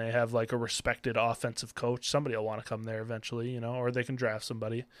there and they have like a respected offensive coach, somebody will want to come there eventually, or they can draft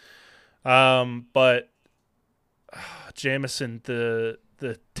somebody. But Jameson, the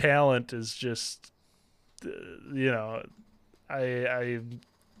talent is just, I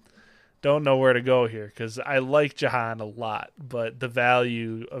don't know where to go here, because I like Jahan a lot, but the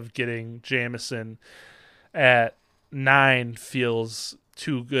value of getting Jameson at 9 feels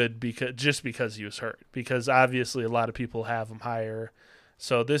too good because he was hurt, because obviously a lot of people have him higher.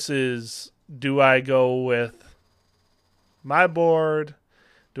 So this is, do I go with my board?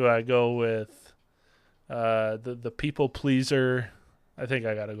 Do I go with the people pleaser? I think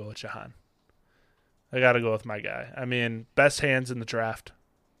I got to go with Jahan. I got to go with my guy. I mean, best hands in the draft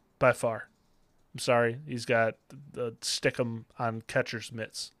by far. I'm sorry. He's got the stick 'em on catcher's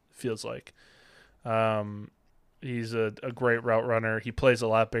mitts, feels like. He's a great route runner. He plays a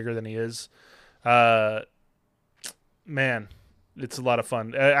lot bigger than he is. Man, It's a lot of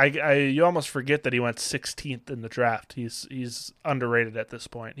fun. You almost forget that he went 16th in the draft. He's underrated at this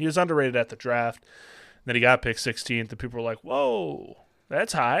point. He was underrated at the draft. Then he got picked 16th, and people were like, "Whoa,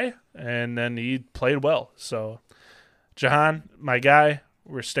 that's high." And then he played well. So, Jahan, my guy,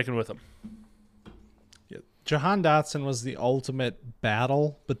 we're sticking with him. Yeah. Jahan Dotson was the ultimate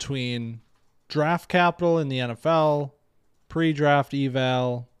battle between draft capital in the NFL, pre-draft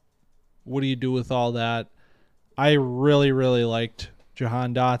eval. What do you do with all that? I really, really liked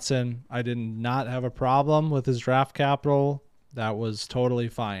Jahan Dotson. I did not have a problem with his draft capital. That was totally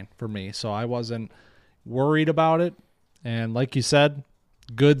fine for me. So I wasn't worried about it. And like you said,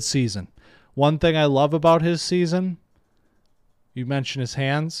 good season. One thing I love about his season, you mentioned his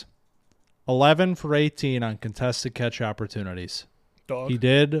hands, 11 for 18 on contested catch opportunities. Dog. He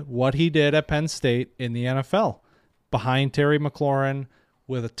did what he did at Penn State in the NFL behind Terry McLaurin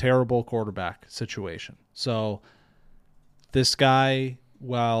with a terrible quarterback situation. So this guy,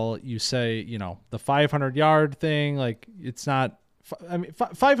 while you say, the 500-yard thing, like it's not,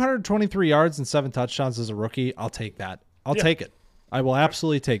 523 yards and 7 touchdowns as a rookie, I'll take that. I'll take it. I will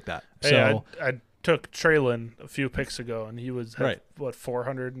absolutely take that. Hey, so I took Traylon a few picks ago, and he was, right.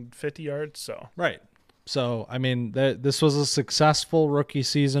 450 yards? So right. So, this was a successful rookie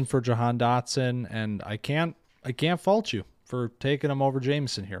season for Jahan Dotson, and I can't fault you for taking him over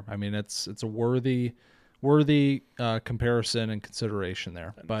Jameson here. It's a worthy comparison and consideration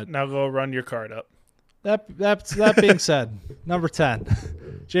there. But now go run your card up. That being said, number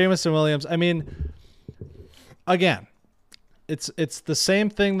 10, Jameson Williams. Again, it's the same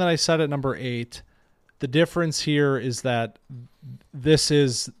thing that I said at number 8. The difference here is that this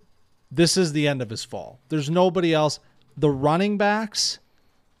is the end of his fall. There's nobody else. The running backs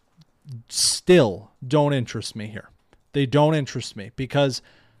still don't interest me here. They don't interest me because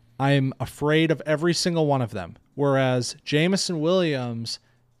I'm afraid of every single one of them. Whereas Jameson Williams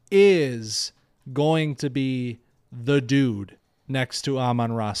is going to be the dude next to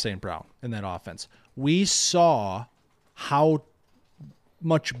Amon-Ra St. Brown in that offense. We saw how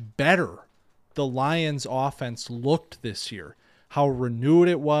much better the Lions offense looked this year, how renewed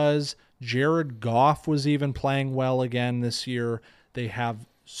it was. Jared Goff was even playing well again this year. They have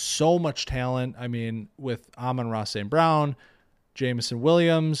so much talent. With Amon-Ra St. Brown, Jameson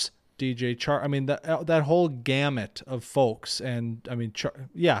Williams, DJ Chark. That whole gamut of folks. And I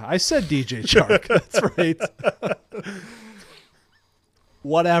said DJ Chark. That's right.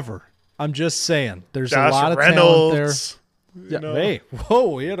 Whatever. I'm just saying. There's Josh a lot of Reynolds, talent there. Hey,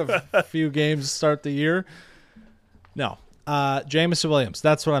 whoa, he had a few games to start the year. No. Jameson Williams,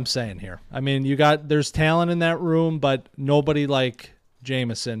 that's what I'm saying here. There's talent in that room, but nobody like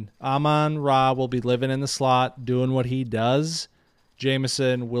Jameson. Amon-Ra will be living in the slot, doing what he does.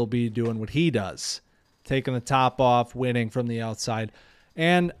 Jameson will be doing what he does, taking the top off, winning from the outside.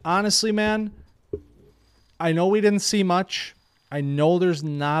 And honestly, man, I know we didn't see much. I know there's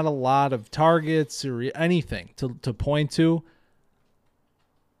not a lot of targets or anything to point to,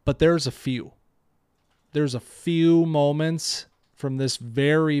 but there's a few. There's a few moments from this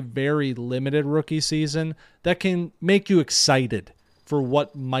very, very limited rookie season that can make you excited for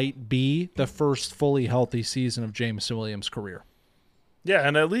what might be the first fully healthy season of Jameson Williams' career. Yeah,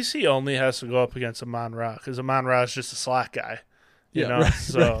 and at least he only has to go up against Amon-Ra because Amon-Ra is just a slot guy.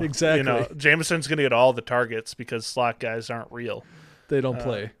 Right, exactly. Jameson's going to get all the targets because slot guys aren't real. They don't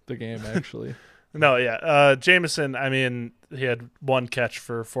play the game, actually. No, yeah. Jameson, he had 1 catch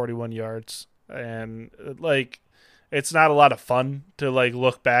for 41 yards. And, it's not a lot of fun to,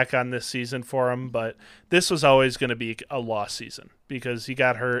 look back on this season for him. But this was always going to be a lost season because he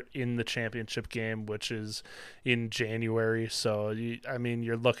got hurt in the championship game, which is in January. So,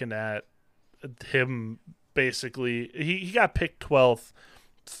 you're looking at him basically. He got picked 12th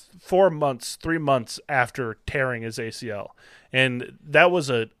 3 months after tearing his ACL. And that was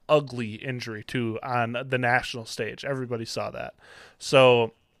an ugly injury, too, on the national stage. Everybody saw that.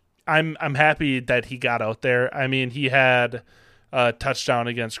 So I'm happy that he got out there. He had a touchdown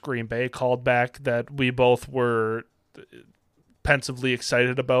against Green Bay called back that we both were pensively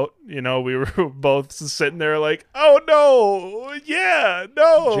excited about. We were both sitting there like, oh, no, yeah,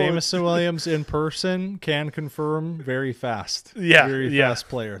 no. Jameson Williams in person can confirm very fast. Yeah. Very fast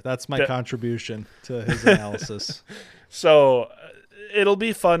player. That's my contribution to his analysis. So it'll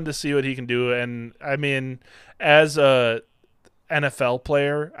be fun to see what he can do. And, as a NFL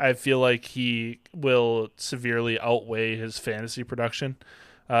player, I feel like he will severely outweigh his fantasy production.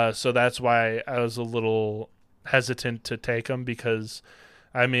 So that's why I was a little hesitant to take him because,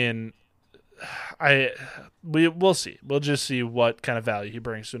 we'll see. We'll just see what kind of value he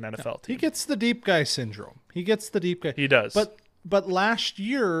brings to an NFL team. He gets the deep guy syndrome. He does. But But last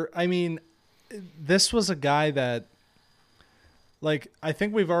year, I mean, this was a guy that, like, I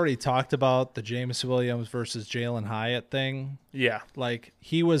think we've already talked about the Jameson Williams versus Jalen Hyatt thing. Yeah. Like,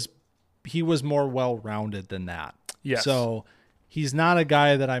 he was more well-rounded than that. Yes. So he's not a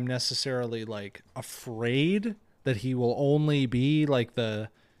guy that I'm necessarily, like, afraid that he will only be like the,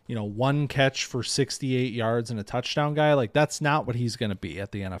 one catch for 68 yards and a touchdown guy. Like, that's not what he's going to be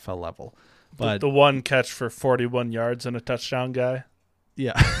at the NFL level. But the one catch for 41 yards and a touchdown guy.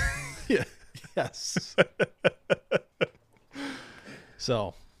 Yeah. Yeah. Yes.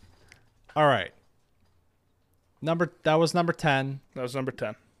 So, all right. That was number 10. That was number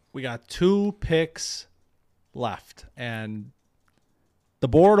 10. We got 2 picks left, and the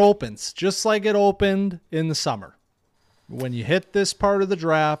board opens just like it opened in the summer. When you hit this part of the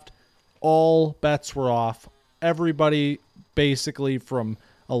draft, all bets were off. Everybody basically from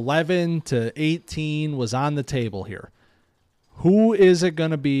 11 to 18 was on the table here. Who is it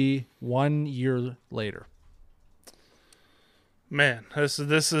going to be 1 year later? Man, this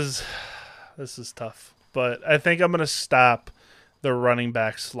is tough. But I think I'm going to stop the running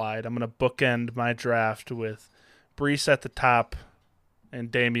back slide. I'm going to bookend my draft with Breece at the top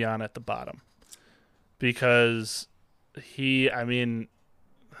and Dameon at the bottom. Because the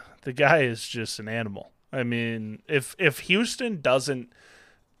guy is just an animal. I mean, if Houston doesn't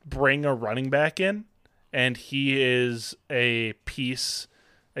bring a running back in and he is a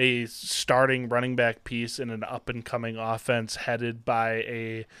starting running back piece in an up-and-coming offense headed by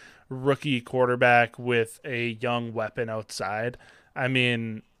a rookie quarterback with a young weapon outside, I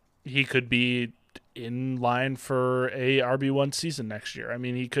mean, he could be in line for a RB1 season next year. I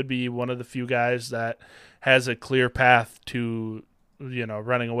mean, he could be one of the few guys that has a clear path to,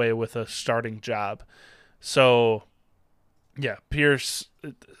 running away with a starting job. So, yeah, Pierce,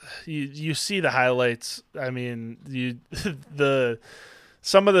 you see the highlights. I mean,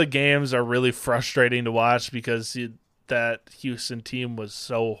 some of the games are really frustrating to watch because that Houston team was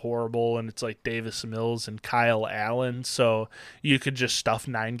so horrible, and it's like Davis Mills and Kyle Allen, so you could just stuff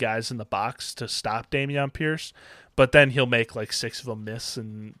 9 guys in the box to stop Dameon Pierce, but then he'll make like 6 of them miss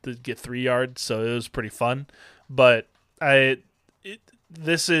and get 3 yards, so it was pretty fun. But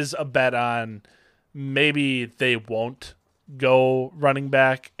this is a bet on maybe they won't go running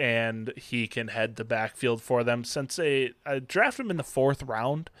back and he can head the backfield for them, since I drafted him in the 4th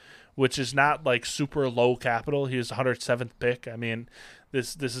round, which is not like super low capital. He was the 107th pick. I mean,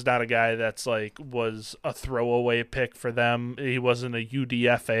 this is not a guy that's like was a throwaway pick for them. He wasn't a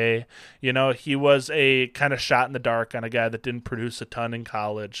UDFA. He was a kind of shot in the dark on a guy that didn't produce a ton in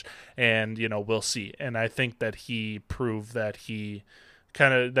college, and we'll see. And I think that he proved that he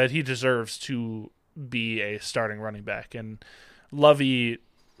deserves to be a starting running back, and Lovey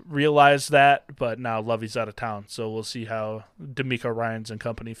realized that, but now Lovey's out of town, so we'll see how D'Amico Ryans and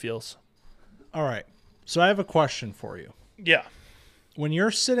company feels. All right, so I have a question for you. Yeah. When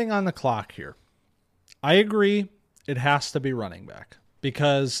you're sitting on the clock here, I agree it has to be running back,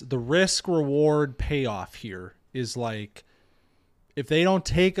 because the risk reward payoff here is like, if they don't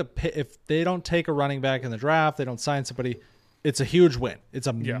take a running back in the draft, they don't sign somebody, it's a huge win. It's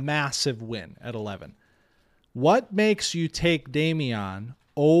a massive win at 11. What makes you take Dameon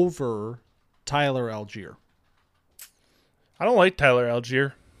over Tyler Algier? I don't like Tyler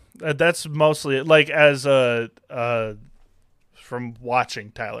Algier. That's mostly like as from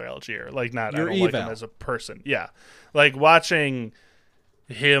watching Tyler Algier. Like I don't like him as a person. Yeah, like watching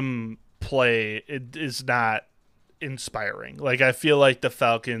him play, it is not inspiring. Like I feel like the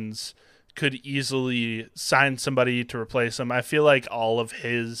Falcons could easily sign somebody to replace him. I feel like all of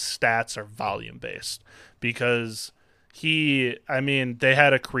his stats are volume based because they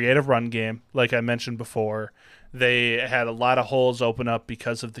had a creative run game, like I mentioned before. They had a lot of holes open up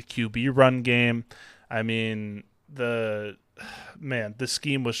because of the QB run game. I mean, the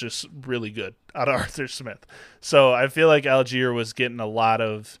scheme was just really good out of Arthur Smith. So I feel like Algier was getting a lot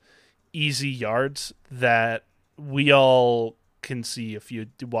of easy yards that we all can see, if you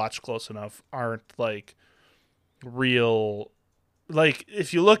watch close enough, aren't like real. Like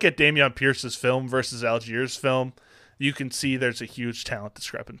if you look at Dameon Pierce's film versus Algier's film, you can see there's a huge talent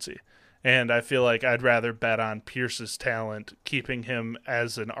discrepancy. And I feel like I'd rather bet on Pierce's talent, keeping him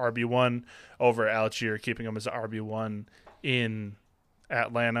as an RB1, over Algier, keeping him as an RB1 in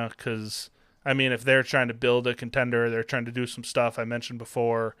Atlanta. Because, I mean, if they're trying to build a contender, they're trying to do some stuff. I mentioned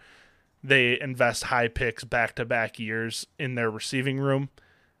before, they invest high picks back-to-back years in their receiving room.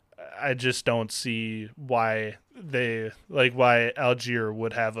 I just don't see why Algier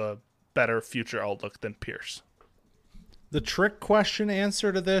would have a better future outlook than Pierce. The trick question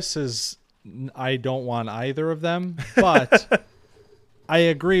answer to this is I don't want either of them, but I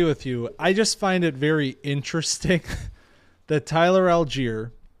agree with you. I just find it very interesting that Tyler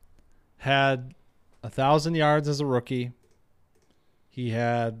Algier had 1,000 yards as a rookie. He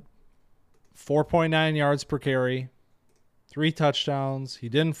had 4.9 yards per carry, 3 touchdowns. He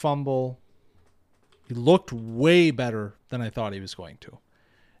didn't fumble. He looked way better than I thought he was going to.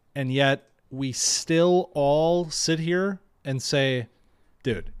 And yet we still all sit here and say,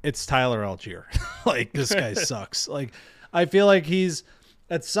 dude, it's Tyler Algier. Like, this guy sucks. Like, I feel like he's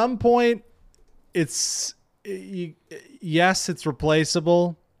at some point yes, it's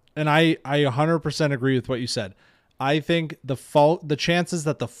replaceable. And I 100% agree with what you said. I think the chances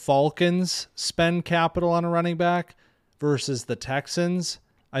that the Falcons spend capital on a running back versus the Texans,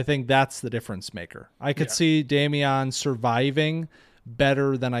 I think that's the difference maker. I could see Damian surviving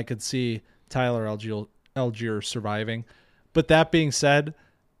better than I could see Tyler Algier surviving. But that being said,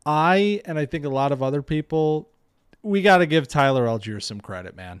 I think a lot of other people, we got to give Tyler Algier some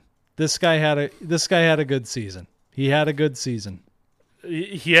credit, man. This guy had a good season. He had a good season.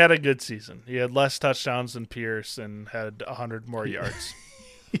 He had a good season. He had less touchdowns than Pierce and had 100 more yards.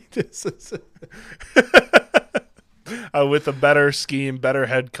 With a better scheme, better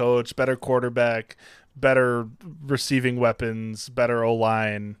head coach, better quarterback, better receiving weapons, better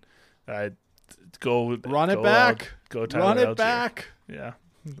O-line. Go run it back. Go Tyler Run it Algier. back. Yeah.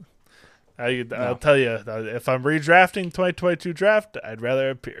 I'll tell you, if I'm redrafting 2022 draft, I'd rather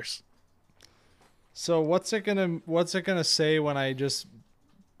have Pierce. So what's it gonna say when I just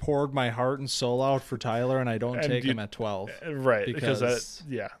poured my heart and soul out for Tyler and I don't take him at 12? Right, because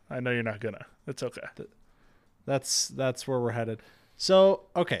I know you're not gonna. It's okay. That's where we're headed. So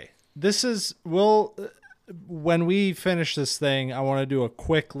okay, when we finish this thing, I want to do a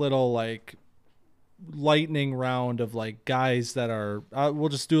quick little like lightning round of like guys that are. We'll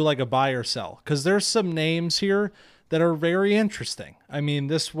just do like a buy or sell because there's some names here that are very interesting. I mean,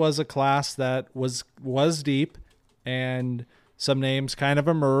 this was a class that was deep, and some names kind of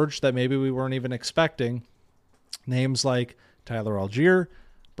emerged that maybe we weren't even expecting. Names like Tyler Algier,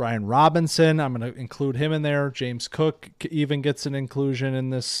 Brian Robinson, I'm going to include him in there. James Cook even gets an inclusion in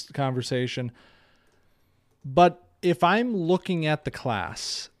this conversation. But if I'm looking at the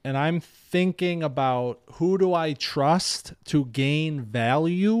class and I'm thinking about who do I trust to gain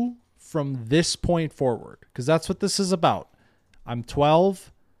value from this point forward, because that's what this is about. I'm 12.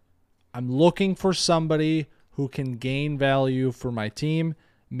 I'm looking for somebody who can gain value for my team.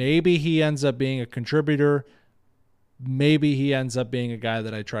 Maybe he ends up being a contributor. Maybe he ends up being a guy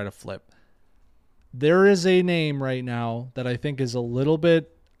that I try to flip. There is a name right now that I think is a little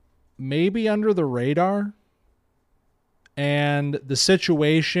bit maybe under the radar. And the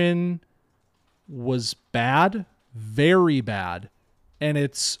situation was bad, very bad. And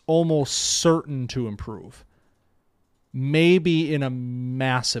it's almost certain to improve. Maybe in a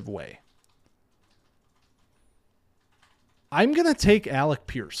massive way. I'm going to take Alec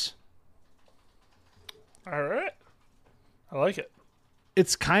Pierce. All right. I like it.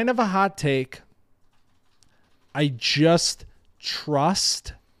 It's kind of a hot take. I just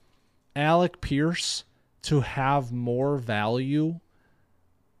trust Alec Pierce to have more value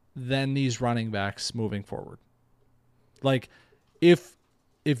than these running backs moving forward. Like, if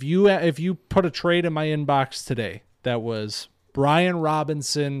you put a trade in my inbox today that was Brian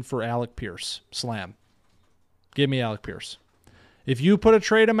Robinson for Alec Pierce, slam. Give me Alec Pierce. If you put a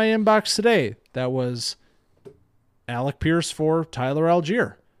trade in my inbox today that was Alec Pierce for Tyler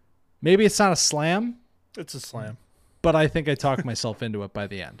Algier, maybe it's not a slam. It's a slam. But I think I talked myself into it by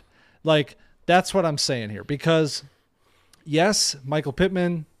the end. Like, that's what I'm saying here. Because, yes, Michael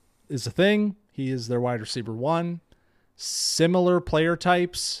Pittman is a thing. He is their wide receiver 1. Similar player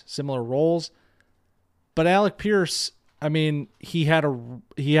types, similar roles. But Alec Pierce, I mean, he had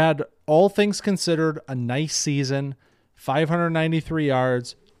all things considered a nice season, 593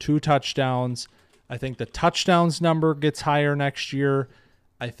 yards, 2 touchdowns. I think the touchdowns number gets higher next year.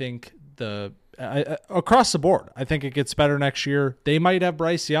 I think across the board, I think it gets better next year. They might have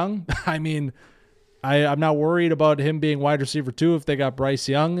Bryce Young. I mean, I'm not worried about him being wide receiver 2 if they got Bryce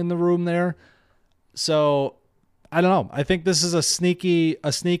Young in the room there. So I don't know. I think this is a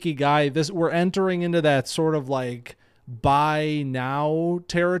sneaky guy. We're entering into that sort of like buy now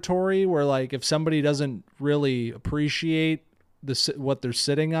territory where like if somebody doesn't really appreciate what they're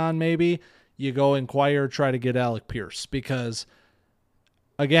sitting on, maybe you go inquire, try to get Alec Pierce, because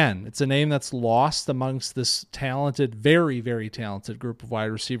again, it's a name that's lost amongst this talented, very, very talented group of wide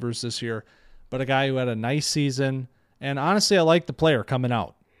receivers this year, but a guy who had a nice season. And honestly, I like the player coming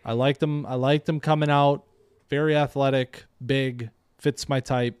out. I liked him coming out. Very athletic, big, fits my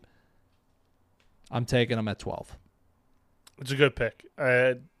type. I'm taking him at 12. It's a good pick.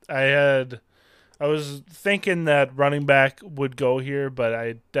 I was thinking that running back would go here, but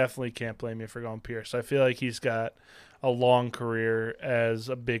I definitely can't blame you for going Pierce. I feel like he's got a long career as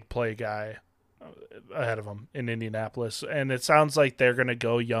a big play guy ahead of him in Indianapolis. And it sounds like they're going to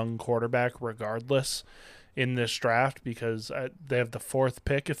go young quarterback regardless in this draft because they have the 4th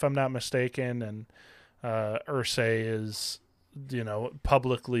pick, if I'm not mistaken. And Irsay is,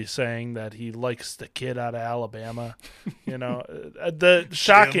 publicly saying that he likes the kid out of Alabama. The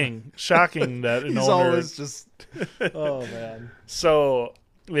shocking that an he's owner, always just, oh man. So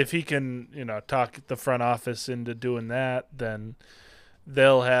if he can, talk the front office into doing that, then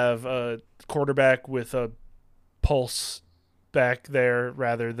they'll have a quarterback with a pulse back there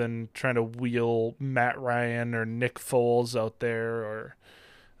rather than trying to wheel Matt Ryan or Nick Foles out there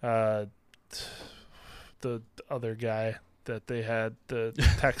or the other guy that they had, the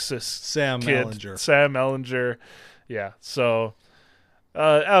Texas Sam kid, Ehlinger. Sam Ehlinger. Yeah. So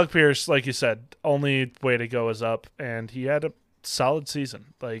Alec Pierce, like you said, only way to go is up, and he had a solid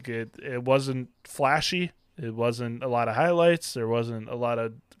season. Like it wasn't flashy. It wasn't a lot of highlights. There wasn't a lot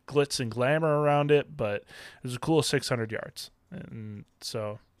of glitz and glamour around it, but it was a cool 600 yards. And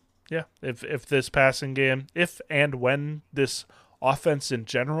so, yeah, if this passing game, if and when this offense in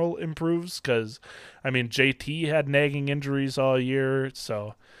general improves, because, JT had nagging injuries all year,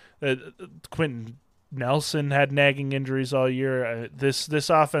 so Quentin Nelson had nagging injuries all year. This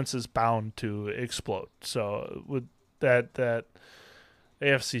offense is bound to explode. So with that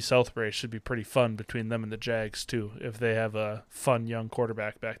AFC South race should be pretty fun between them and the Jags too, if they have a fun young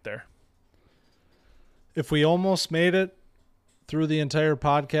quarterback back there. If we almost made it through the entire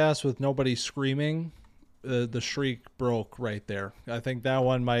podcast with nobody screaming, the shriek broke right there. I think that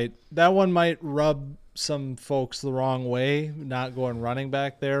one might rub some folks the wrong way, not going running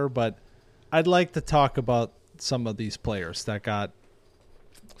back there, but I'd like to talk about some of these players that got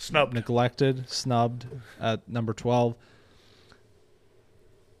snubbed at number 12.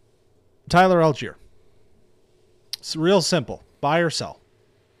 Tyler Algier. It's real simple. Buy or sell?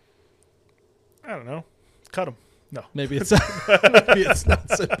 I don't know. Cut him. No. Maybe it's not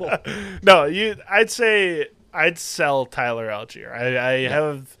simple. No, I'd say I'd sell Tyler Algier.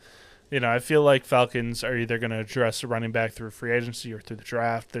 I feel like Falcons are either going to address a running back through free agency or through the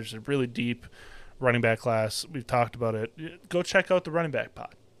draft. There's a really deep running back class. We've talked about it. Go check out the running back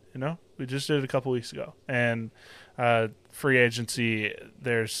pod. We just did it a couple weeks ago. And free agency,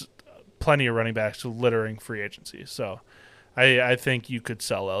 there's plenty of running backs littering free agency. So I think you could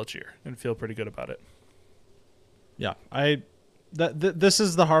sell Algier and feel pretty good about it. Yeah, this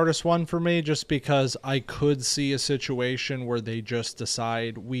is the hardest one for me just because I could see a situation where they just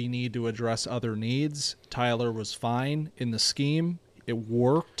decide we need to address other needs. Tyler was fine in the scheme. It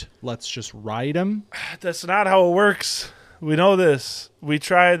worked. Let's just ride him. That's not how it works. We know this. We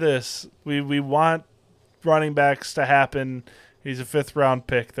try this. We want running backs to happen. He's a 5th-round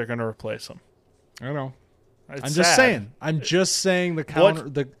pick. They're going to replace him. I know. It's just sad. saying. I'm just saying the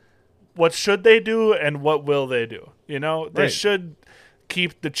counter. What should they do and what will they do? They should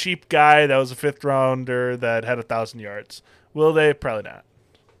keep the cheap guy that was a 5th-rounder that had 1,000 yards. Will they? Probably not.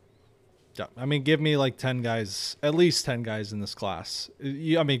 Yeah, give me like 10 guys, at least 10 guys in this class.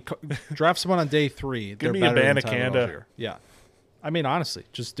 Draft someone on day 3. Give me a Abanikanda. Yeah. Honestly,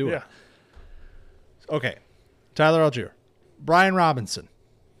 just do it. Okay. Tyler Algier. Brian Robinson.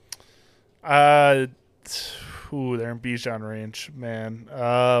 They're in Bijan range, man.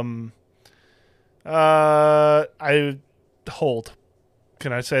 I hold.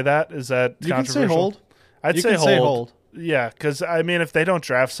 Can I say that? Is that you controversial? Can say hold. I'd say hold. Yeah, because if they don't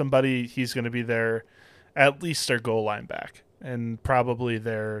draft somebody, he's going to be at least their goal line back and probably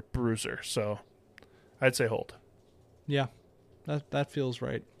their bruiser. So I'd say hold. Yeah, that feels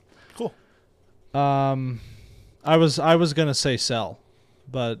right. Cool. I was gonna say sell,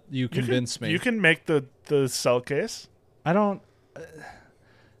 but you convinced me. You can make the sell case. I don't.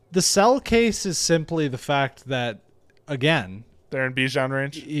 The sell case is simply the fact that, again, they're in Bijan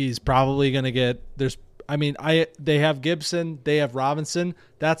range. He's probably gonna get. They have Gibson, they have Robinson.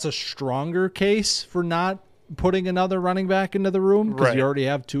 That's a stronger case for not putting another running back into the room because you already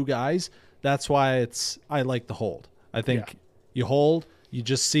have 2 guys. That's why I like the hold. I think you hold, you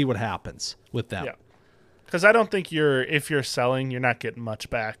just see what happens with them. Yeah. Because I don't think if you're selling, you're not getting much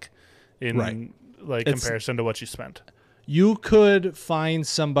back in comparison to what you spent. You could find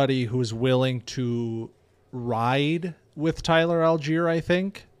somebody who's willing to ride with Tyler Algier, I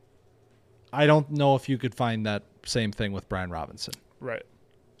think. I don't know if you could find that same thing with Brian Robinson. Right.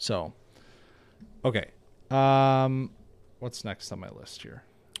 So, okay. What's next on my list here?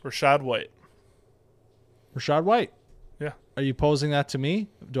 Rashad White. Rashad White. Yeah. Are you posing that to me?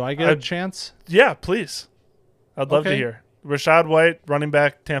 Do I get a chance? Yeah, please. I'd love to Okay. hear. Rachaad White, running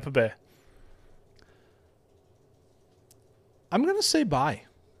back, Tampa Bay. I'm gonna say buy.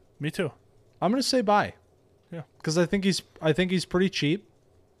 Me too. I'm gonna say buy. Yeah. Because I think he's pretty cheap,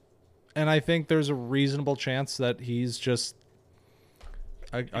 and I think there's a reasonable chance that he's just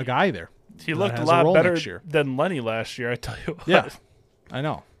a guy there. He that looked a has lot role better next year. than Lenny last year, I tell you what. Yeah, I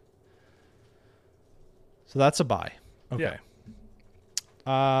know. So that's a buy. Okay.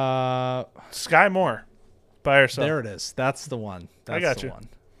 Sky Moore. Buy or sell? There it is. That's the one. That's I got the you. one.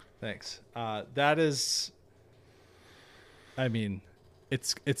 Thanks. That is. I mean,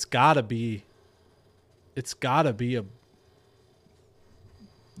 it's gotta be. It's gotta be a.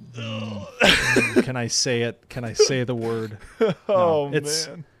 Can I say it? Can I say the word? Oh, No, it's,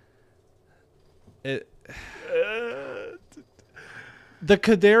 man. The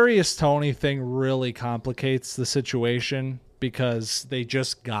Kadarius Toney thing really complicates the situation because they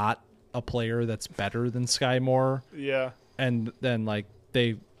just got a player that's better than Sky Moore, Yeah. and then like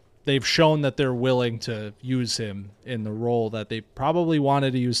they've shown that they're willing to use him in the role that they probably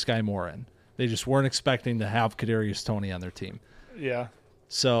wanted to use Sky Moore in. They just weren't expecting to have Kadarius Toney on their team. Yeah.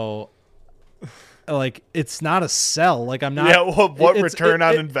 So, like, it's not a sell. Like, I'm not. Yeah, well, what it's- return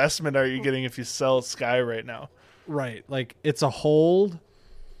on investment are you getting if you sell Sky right now? Right. Like, it's a hold,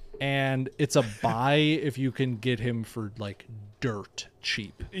 and it's a buy if you can get him for, like, dirt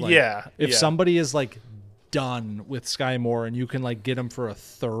cheap. Like, Yeah, If yeah. somebody is, like, done with Sky Moore and you can, like, get him for a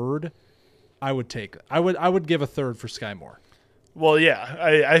third, I would take it. I would give a third for Sky Moore. Well, yeah.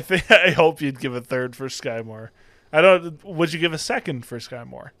 I hope you'd give a third for Sky Moore. Would you give a second for Sky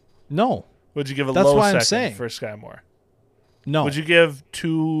Moore? No. Would you give a That's low why I'm second saying. for Sky Moore? No. Would you give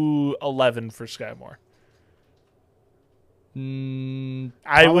 211 for Sky Moore?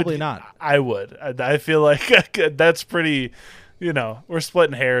 Probably not. I would. I feel like that's pretty, we're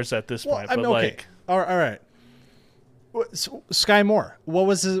splitting hairs at this point. I But mean, okay. All right. Sky Moore. Where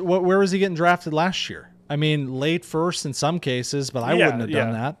was he getting drafted last year? I mean, late first in some cases, but I wouldn't have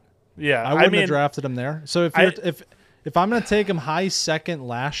done that. Yeah. I wouldn't have drafted him there. So if I'm going to take him high second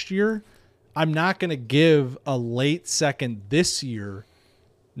last year, I'm not going to give a late second this year,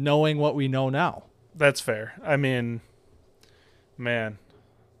 knowing what we know now. That's fair. I mean, man,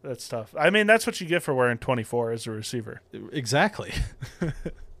 that's tough. I mean, that's what you get for wearing 24 as a receiver. Exactly.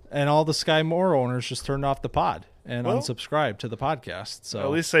 And all the Sky Moore owners just turned off the pod and unsubscribed to the podcast. So at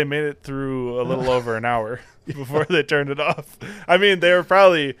least they made it through a little over an hour before they turned it off. I mean, they were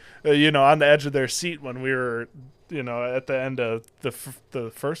probably, on the edge of their seat when we were, at the end of the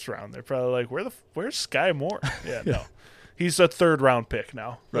first round. They're probably like, where's Sky Moore? Yeah, no. He's a third round pick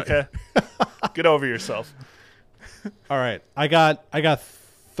now. Right. Okay. Get over yourself. all right, I got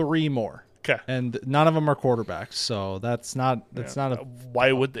 3 more. Okay. And none of them are quarterbacks, so that's not a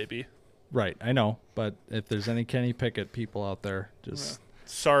Why would they be? right. I know, but if there's any Kenny Pickett people out there, just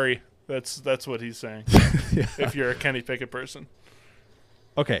Sorry. That's what he's saying. If you're a Kenny Pickett person.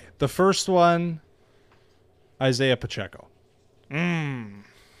 okay. The first one, Isaiah Pacheco.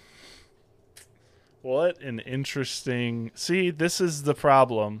 What an interesting. See, this is the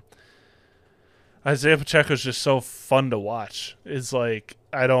problem. Isaiah Pacheco's just so fun to watch. It's like,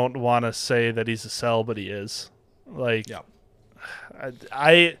 I don't want to say that he's a sell, but he is. Like, Yeah.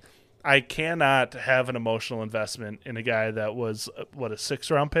 I cannot have an emotional investment in a guy that was, a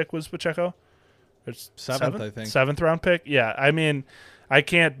 6th round pick was Pacheco? Or Seventh, I think. 7th round pick? Yeah, I mean, I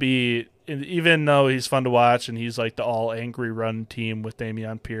can't be, even though he's fun to watch and he's like the all angry run team with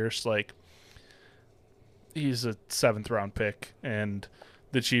Dameon Pierce, like, he's a 7th round pick, and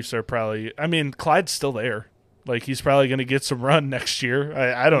the Chiefs are probably, I mean, Clyde's still there. Like, he's probably going to get some run next year.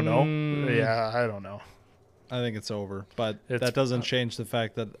 I don't know. Yeah, I don't know. I think it's over, but that doesn't change the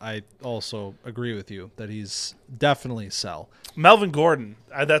fact that I also agree with you that he's definitely sell. Melvin Gordon.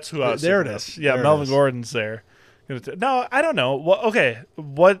 That's who I was There it thinking is. of. Yeah, There it Melvin is. Gordon's there. No, I don't know. Okay,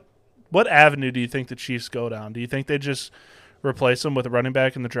 what avenue do you think the Chiefs go down? Do you think they just replace him with a running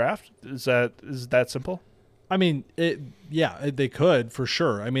back in the draft? Is that simple? I mean, they could for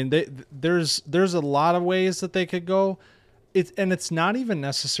sure. I mean, there's a lot of ways that they could go. It's not even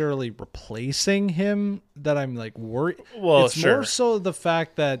necessarily replacing him that I'm like worried. Well, it's sure. more so the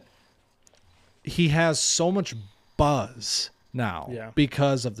fact that he has so much buzz now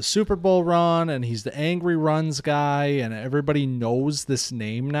because of the Super Bowl run, and he's the angry runs guy, and everybody knows this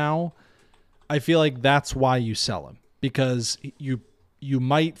name now. I feel like that's why you sell him, because you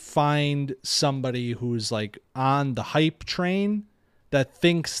might find somebody who's like on the hype train that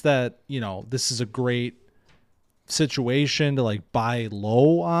thinks that, this is a great situation to like buy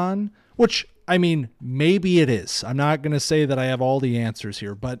low on, which I mean, maybe it is. I'm not going to say that I have all the answers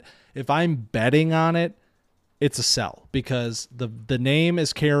here, but if I'm betting on it, it's a sell because the name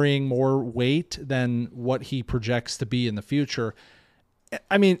is carrying more weight than what he projects to be in the future.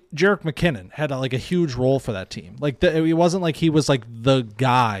 I mean, Jerick McKinnon had a huge role for that team. Like it wasn't like he was like the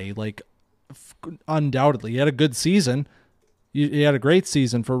guy. Like undoubtedly, he had a good season. He had a great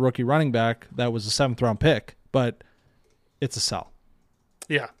season for a rookie running back. That was a 7th round pick, but it's a sell.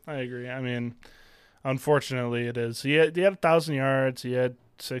 Yeah, I agree. I mean, unfortunately, it is. He had 1,000 yards. He had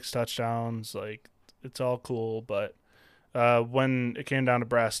 6 touchdowns. Like it's all cool, but when it came down to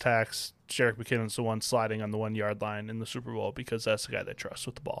brass tacks, Jerick McKinnon's the one sliding on the 1 yard line in the Super Bowl because that's the guy they trust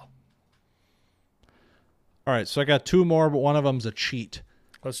with the ball. All right, so I got 2 more, but one of them's a cheat.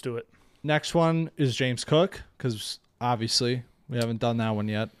 Let's do it. Next one is James Cook because obviously we haven't done that one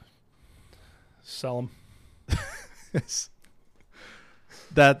yet. Sell him.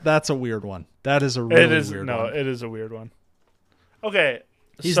 That's a weird one. That is a really weird one. It is a weird one. Okay,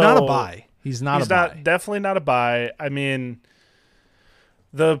 he's not a buy. He's not definitely not a buy. I mean,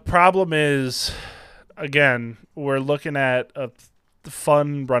 the problem is, again, we're looking at a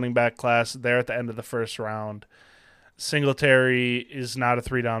fun running back class there at the end of the first round. Singletary is not a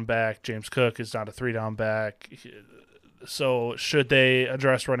 3-down back. James Cook is not a 3-down back. So should they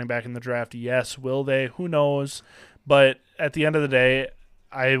address running back in the draft? Yes. Will they? Who knows? But at the end of the day,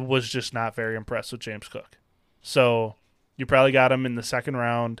 I was just not very impressed with James Cook. So you probably got him in the 2nd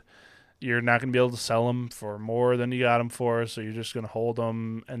round. You're not going to be able to sell him for more than you got him for, so you're just going to hold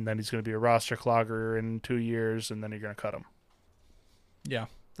him, and then he's going to be a roster clogger in 2 years, and then you're going to cut him. Yeah,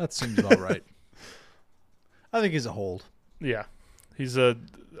 that seems about right. I think he's a hold. Yeah, he's he's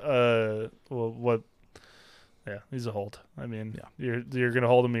a hold. I mean, yeah. You're going to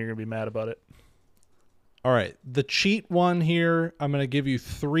hold him, and you're going to be mad about it. All right, the cheat one here, I'm going to give you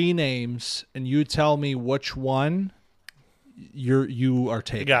 3 names, and you tell me which one you are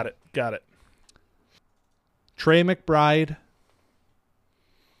taking. Got it. Trey McBride,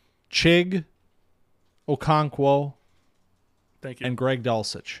 Chig Okonkwo, thank you, and Greg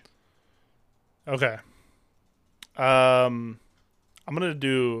Dulcich. Okay. I'm gonna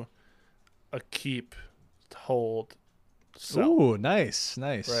do a keep, hold, sell. Ooh, nice.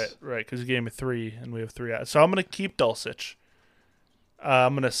 Right, because you gave me 3, and we have 3 out. So I'm gonna keep Dulcich.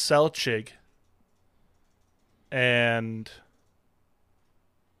 I'm gonna sell Chig. And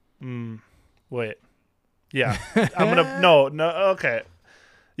wait. Yeah. I'm gonna no, okay.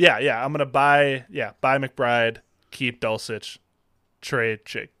 Yeah, I'm gonna buy McBride, keep Dulcich, trade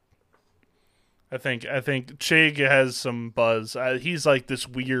Chig. I think Chig has some buzz. He's like this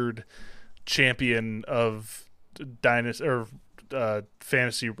weird champion of Dynasty or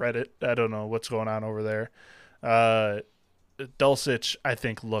fantasy Reddit. I don't know what's going on over there. Dulcich, I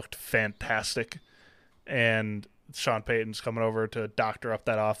think, looked fantastic, and Sean Payton's coming over to doctor up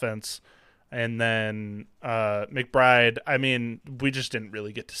that offense. And then McBride, I mean, we just didn't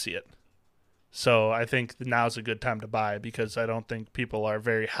really get to see it. So I think now's a good time to buy because I don't think people are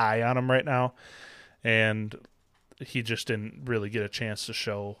very high on him right now. And he just didn't really get a chance to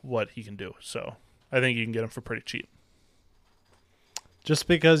show what he can do. So I think you can get him for pretty cheap. Just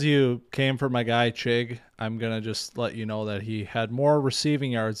because you came for my guy Chig, I'm going to just let you know that he had more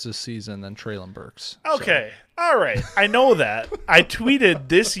receiving yards this season than Treylon Burks. Okay. So. All right. I know that. I tweeted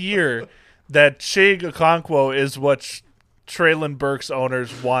this year that Chig Okonkwo is what Treylon Burks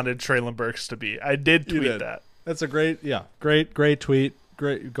owners wanted Treylon Burks to be. I did tweet that. That's a great tweet.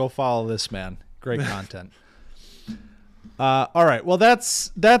 Great. Go follow this man. Great content. All right. Well, that's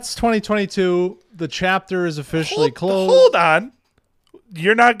 2022. The chapter is officially closed. Hold on.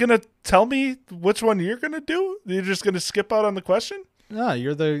 You're not going to tell me which one you're going to do? You're just going to skip out on the question? No,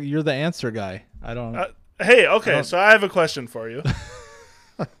 you're the answer guy. I don't. Hey, okay. So I have a question for you.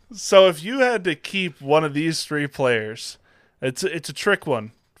 So if you had to keep one of these 3 players, it's a trick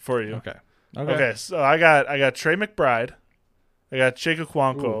one for you. Okay. So I got Trey McBride, I got Chig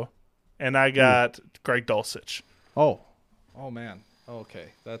Okonkwo, and I got Greg Dulcich. Oh man. Okay,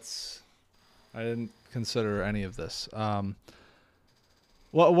 I didn't consider any of this.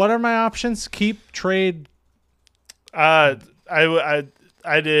 What are my options? Keep, trade. I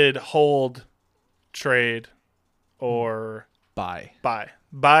did hold, trade, or buy.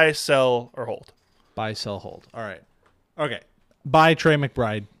 Buy, sell, or hold. Buy, sell, hold. All right. Okay. Buy Trey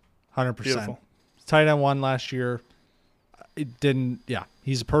McBride, 100%. Beautiful. Tight end 1 last year. It didn't. Yeah,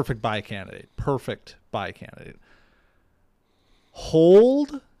 he's a perfect buy candidate.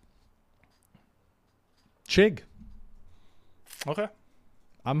 Hold. Chig. Okay.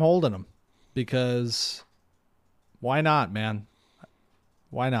 I'm holding him because why not, man?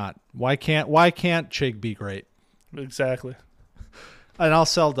 Why not? Why can't Chig be great? Exactly. And I'll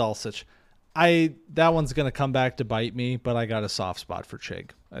sell Dulcich. That one's gonna come back to bite me, but I got a soft spot for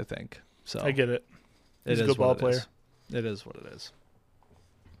Chig, I think. So I get it. He's a is good ball what it player. is. It is what it is.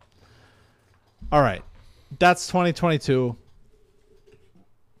 All right. That's 2022.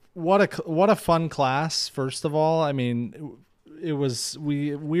 What a fun class, first of all. I mean, it was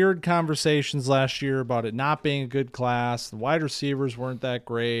weird conversations last year about it not being a good class. The wide receivers weren't that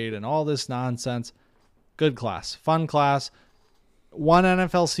great and all this nonsense. Good class. Fun class. One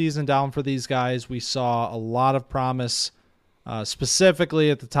NFL season down for these guys. We saw a lot of promise,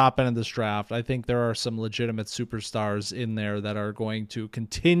 specifically at the top end of this draft. I think there are some legitimate superstars in there that are going to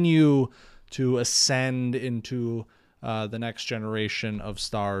continue to ascend into the next generation of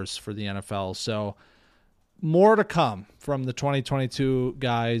stars for the NFL. So more to come from the 2022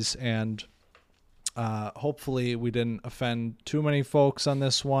 guys, and hopefully we didn't offend too many folks on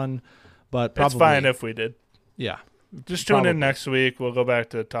this one, but probably, it's fine if we did. Yeah. Just tune in next week. We'll go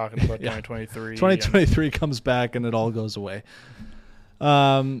back to talking about 2023. 2023 comes back and it all goes away.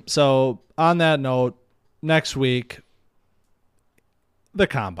 So on that note, next week, the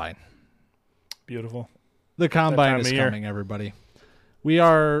Combine. Beautiful. The Combine is coming, everybody. We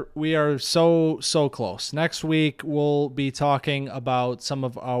are so close. Next week, we'll be talking about some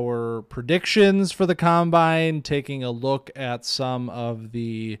of our predictions for the Combine, taking a look at some of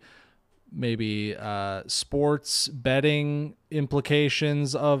the maybe sports betting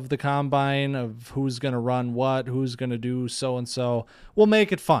implications of the Combine, of who's going to run what, who's going to do so-and-so. We'll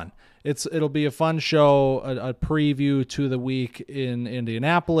make it fun. It'll be a fun show, a preview to the week in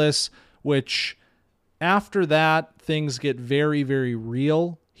Indianapolis, which after that, things get very, very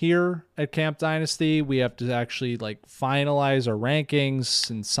real here at Camp Dynasty. We have to actually finalize our rankings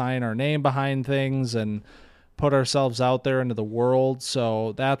and sign our name behind things and put ourselves out there into the world.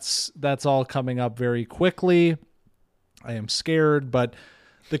 So that's all coming up very quickly. I am scared, but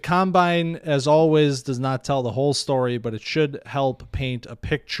the Combine, as always, does not tell the whole story, but it should help paint a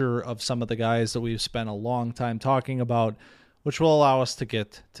picture of some of the guys that we've spent a long time talking about, which will allow us to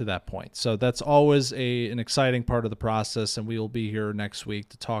get to that point. So that's always an exciting part of the process, and we will be here next week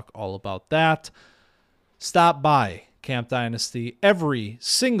to talk all about that. Stop by Camp Dynasty every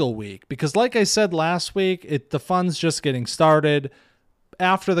single week, because like I said last week, the fun's just getting started.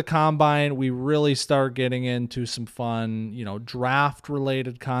 After the Combine, we really start getting into some fun,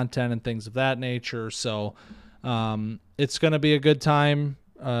 draft-related content and things of that nature. So it's going to be a good time.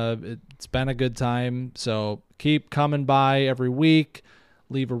 It's been a good time. So keep coming by every week.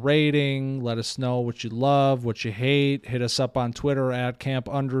 Leave a rating. Let us know what you love, what you hate. Hit us up on Twitter at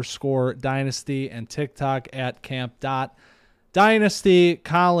camp_dynasty and TikTok at camp.dynasty.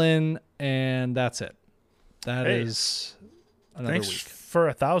 Colin, and that's it. That is another thanks week. For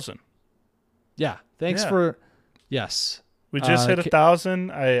 1,000. Yeah. Thanks for, yes. We just hit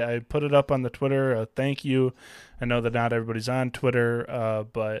 1,000. I put it up on the Twitter. Thank you. I know that not everybody's on Twitter,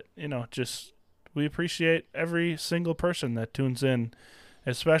 but we appreciate every single person that tunes in,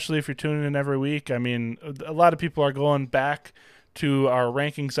 especially if you're tuning in every week. I mean, a lot of people are going back to our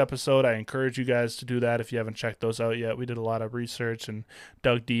rankings episode. I encourage you guys to do that if you haven't checked those out yet. We did a lot of research and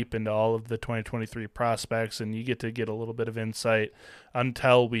dug deep into all of the 2023 prospects, and you get a little bit of insight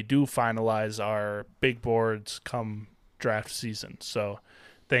until we do finalize our big boards come draft season. So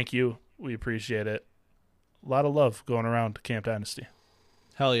thank you. We appreciate it. A lot of love going around Camp Dynasty.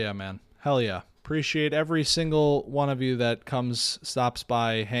 Hell yeah, man. Hell yeah. Appreciate every single one of you that stops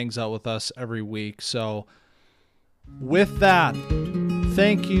by, hangs out with us every week. So with that,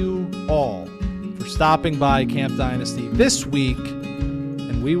 thank you all for stopping by Camp Dynasty this week,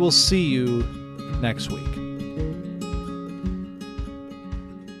 and we will see you next week.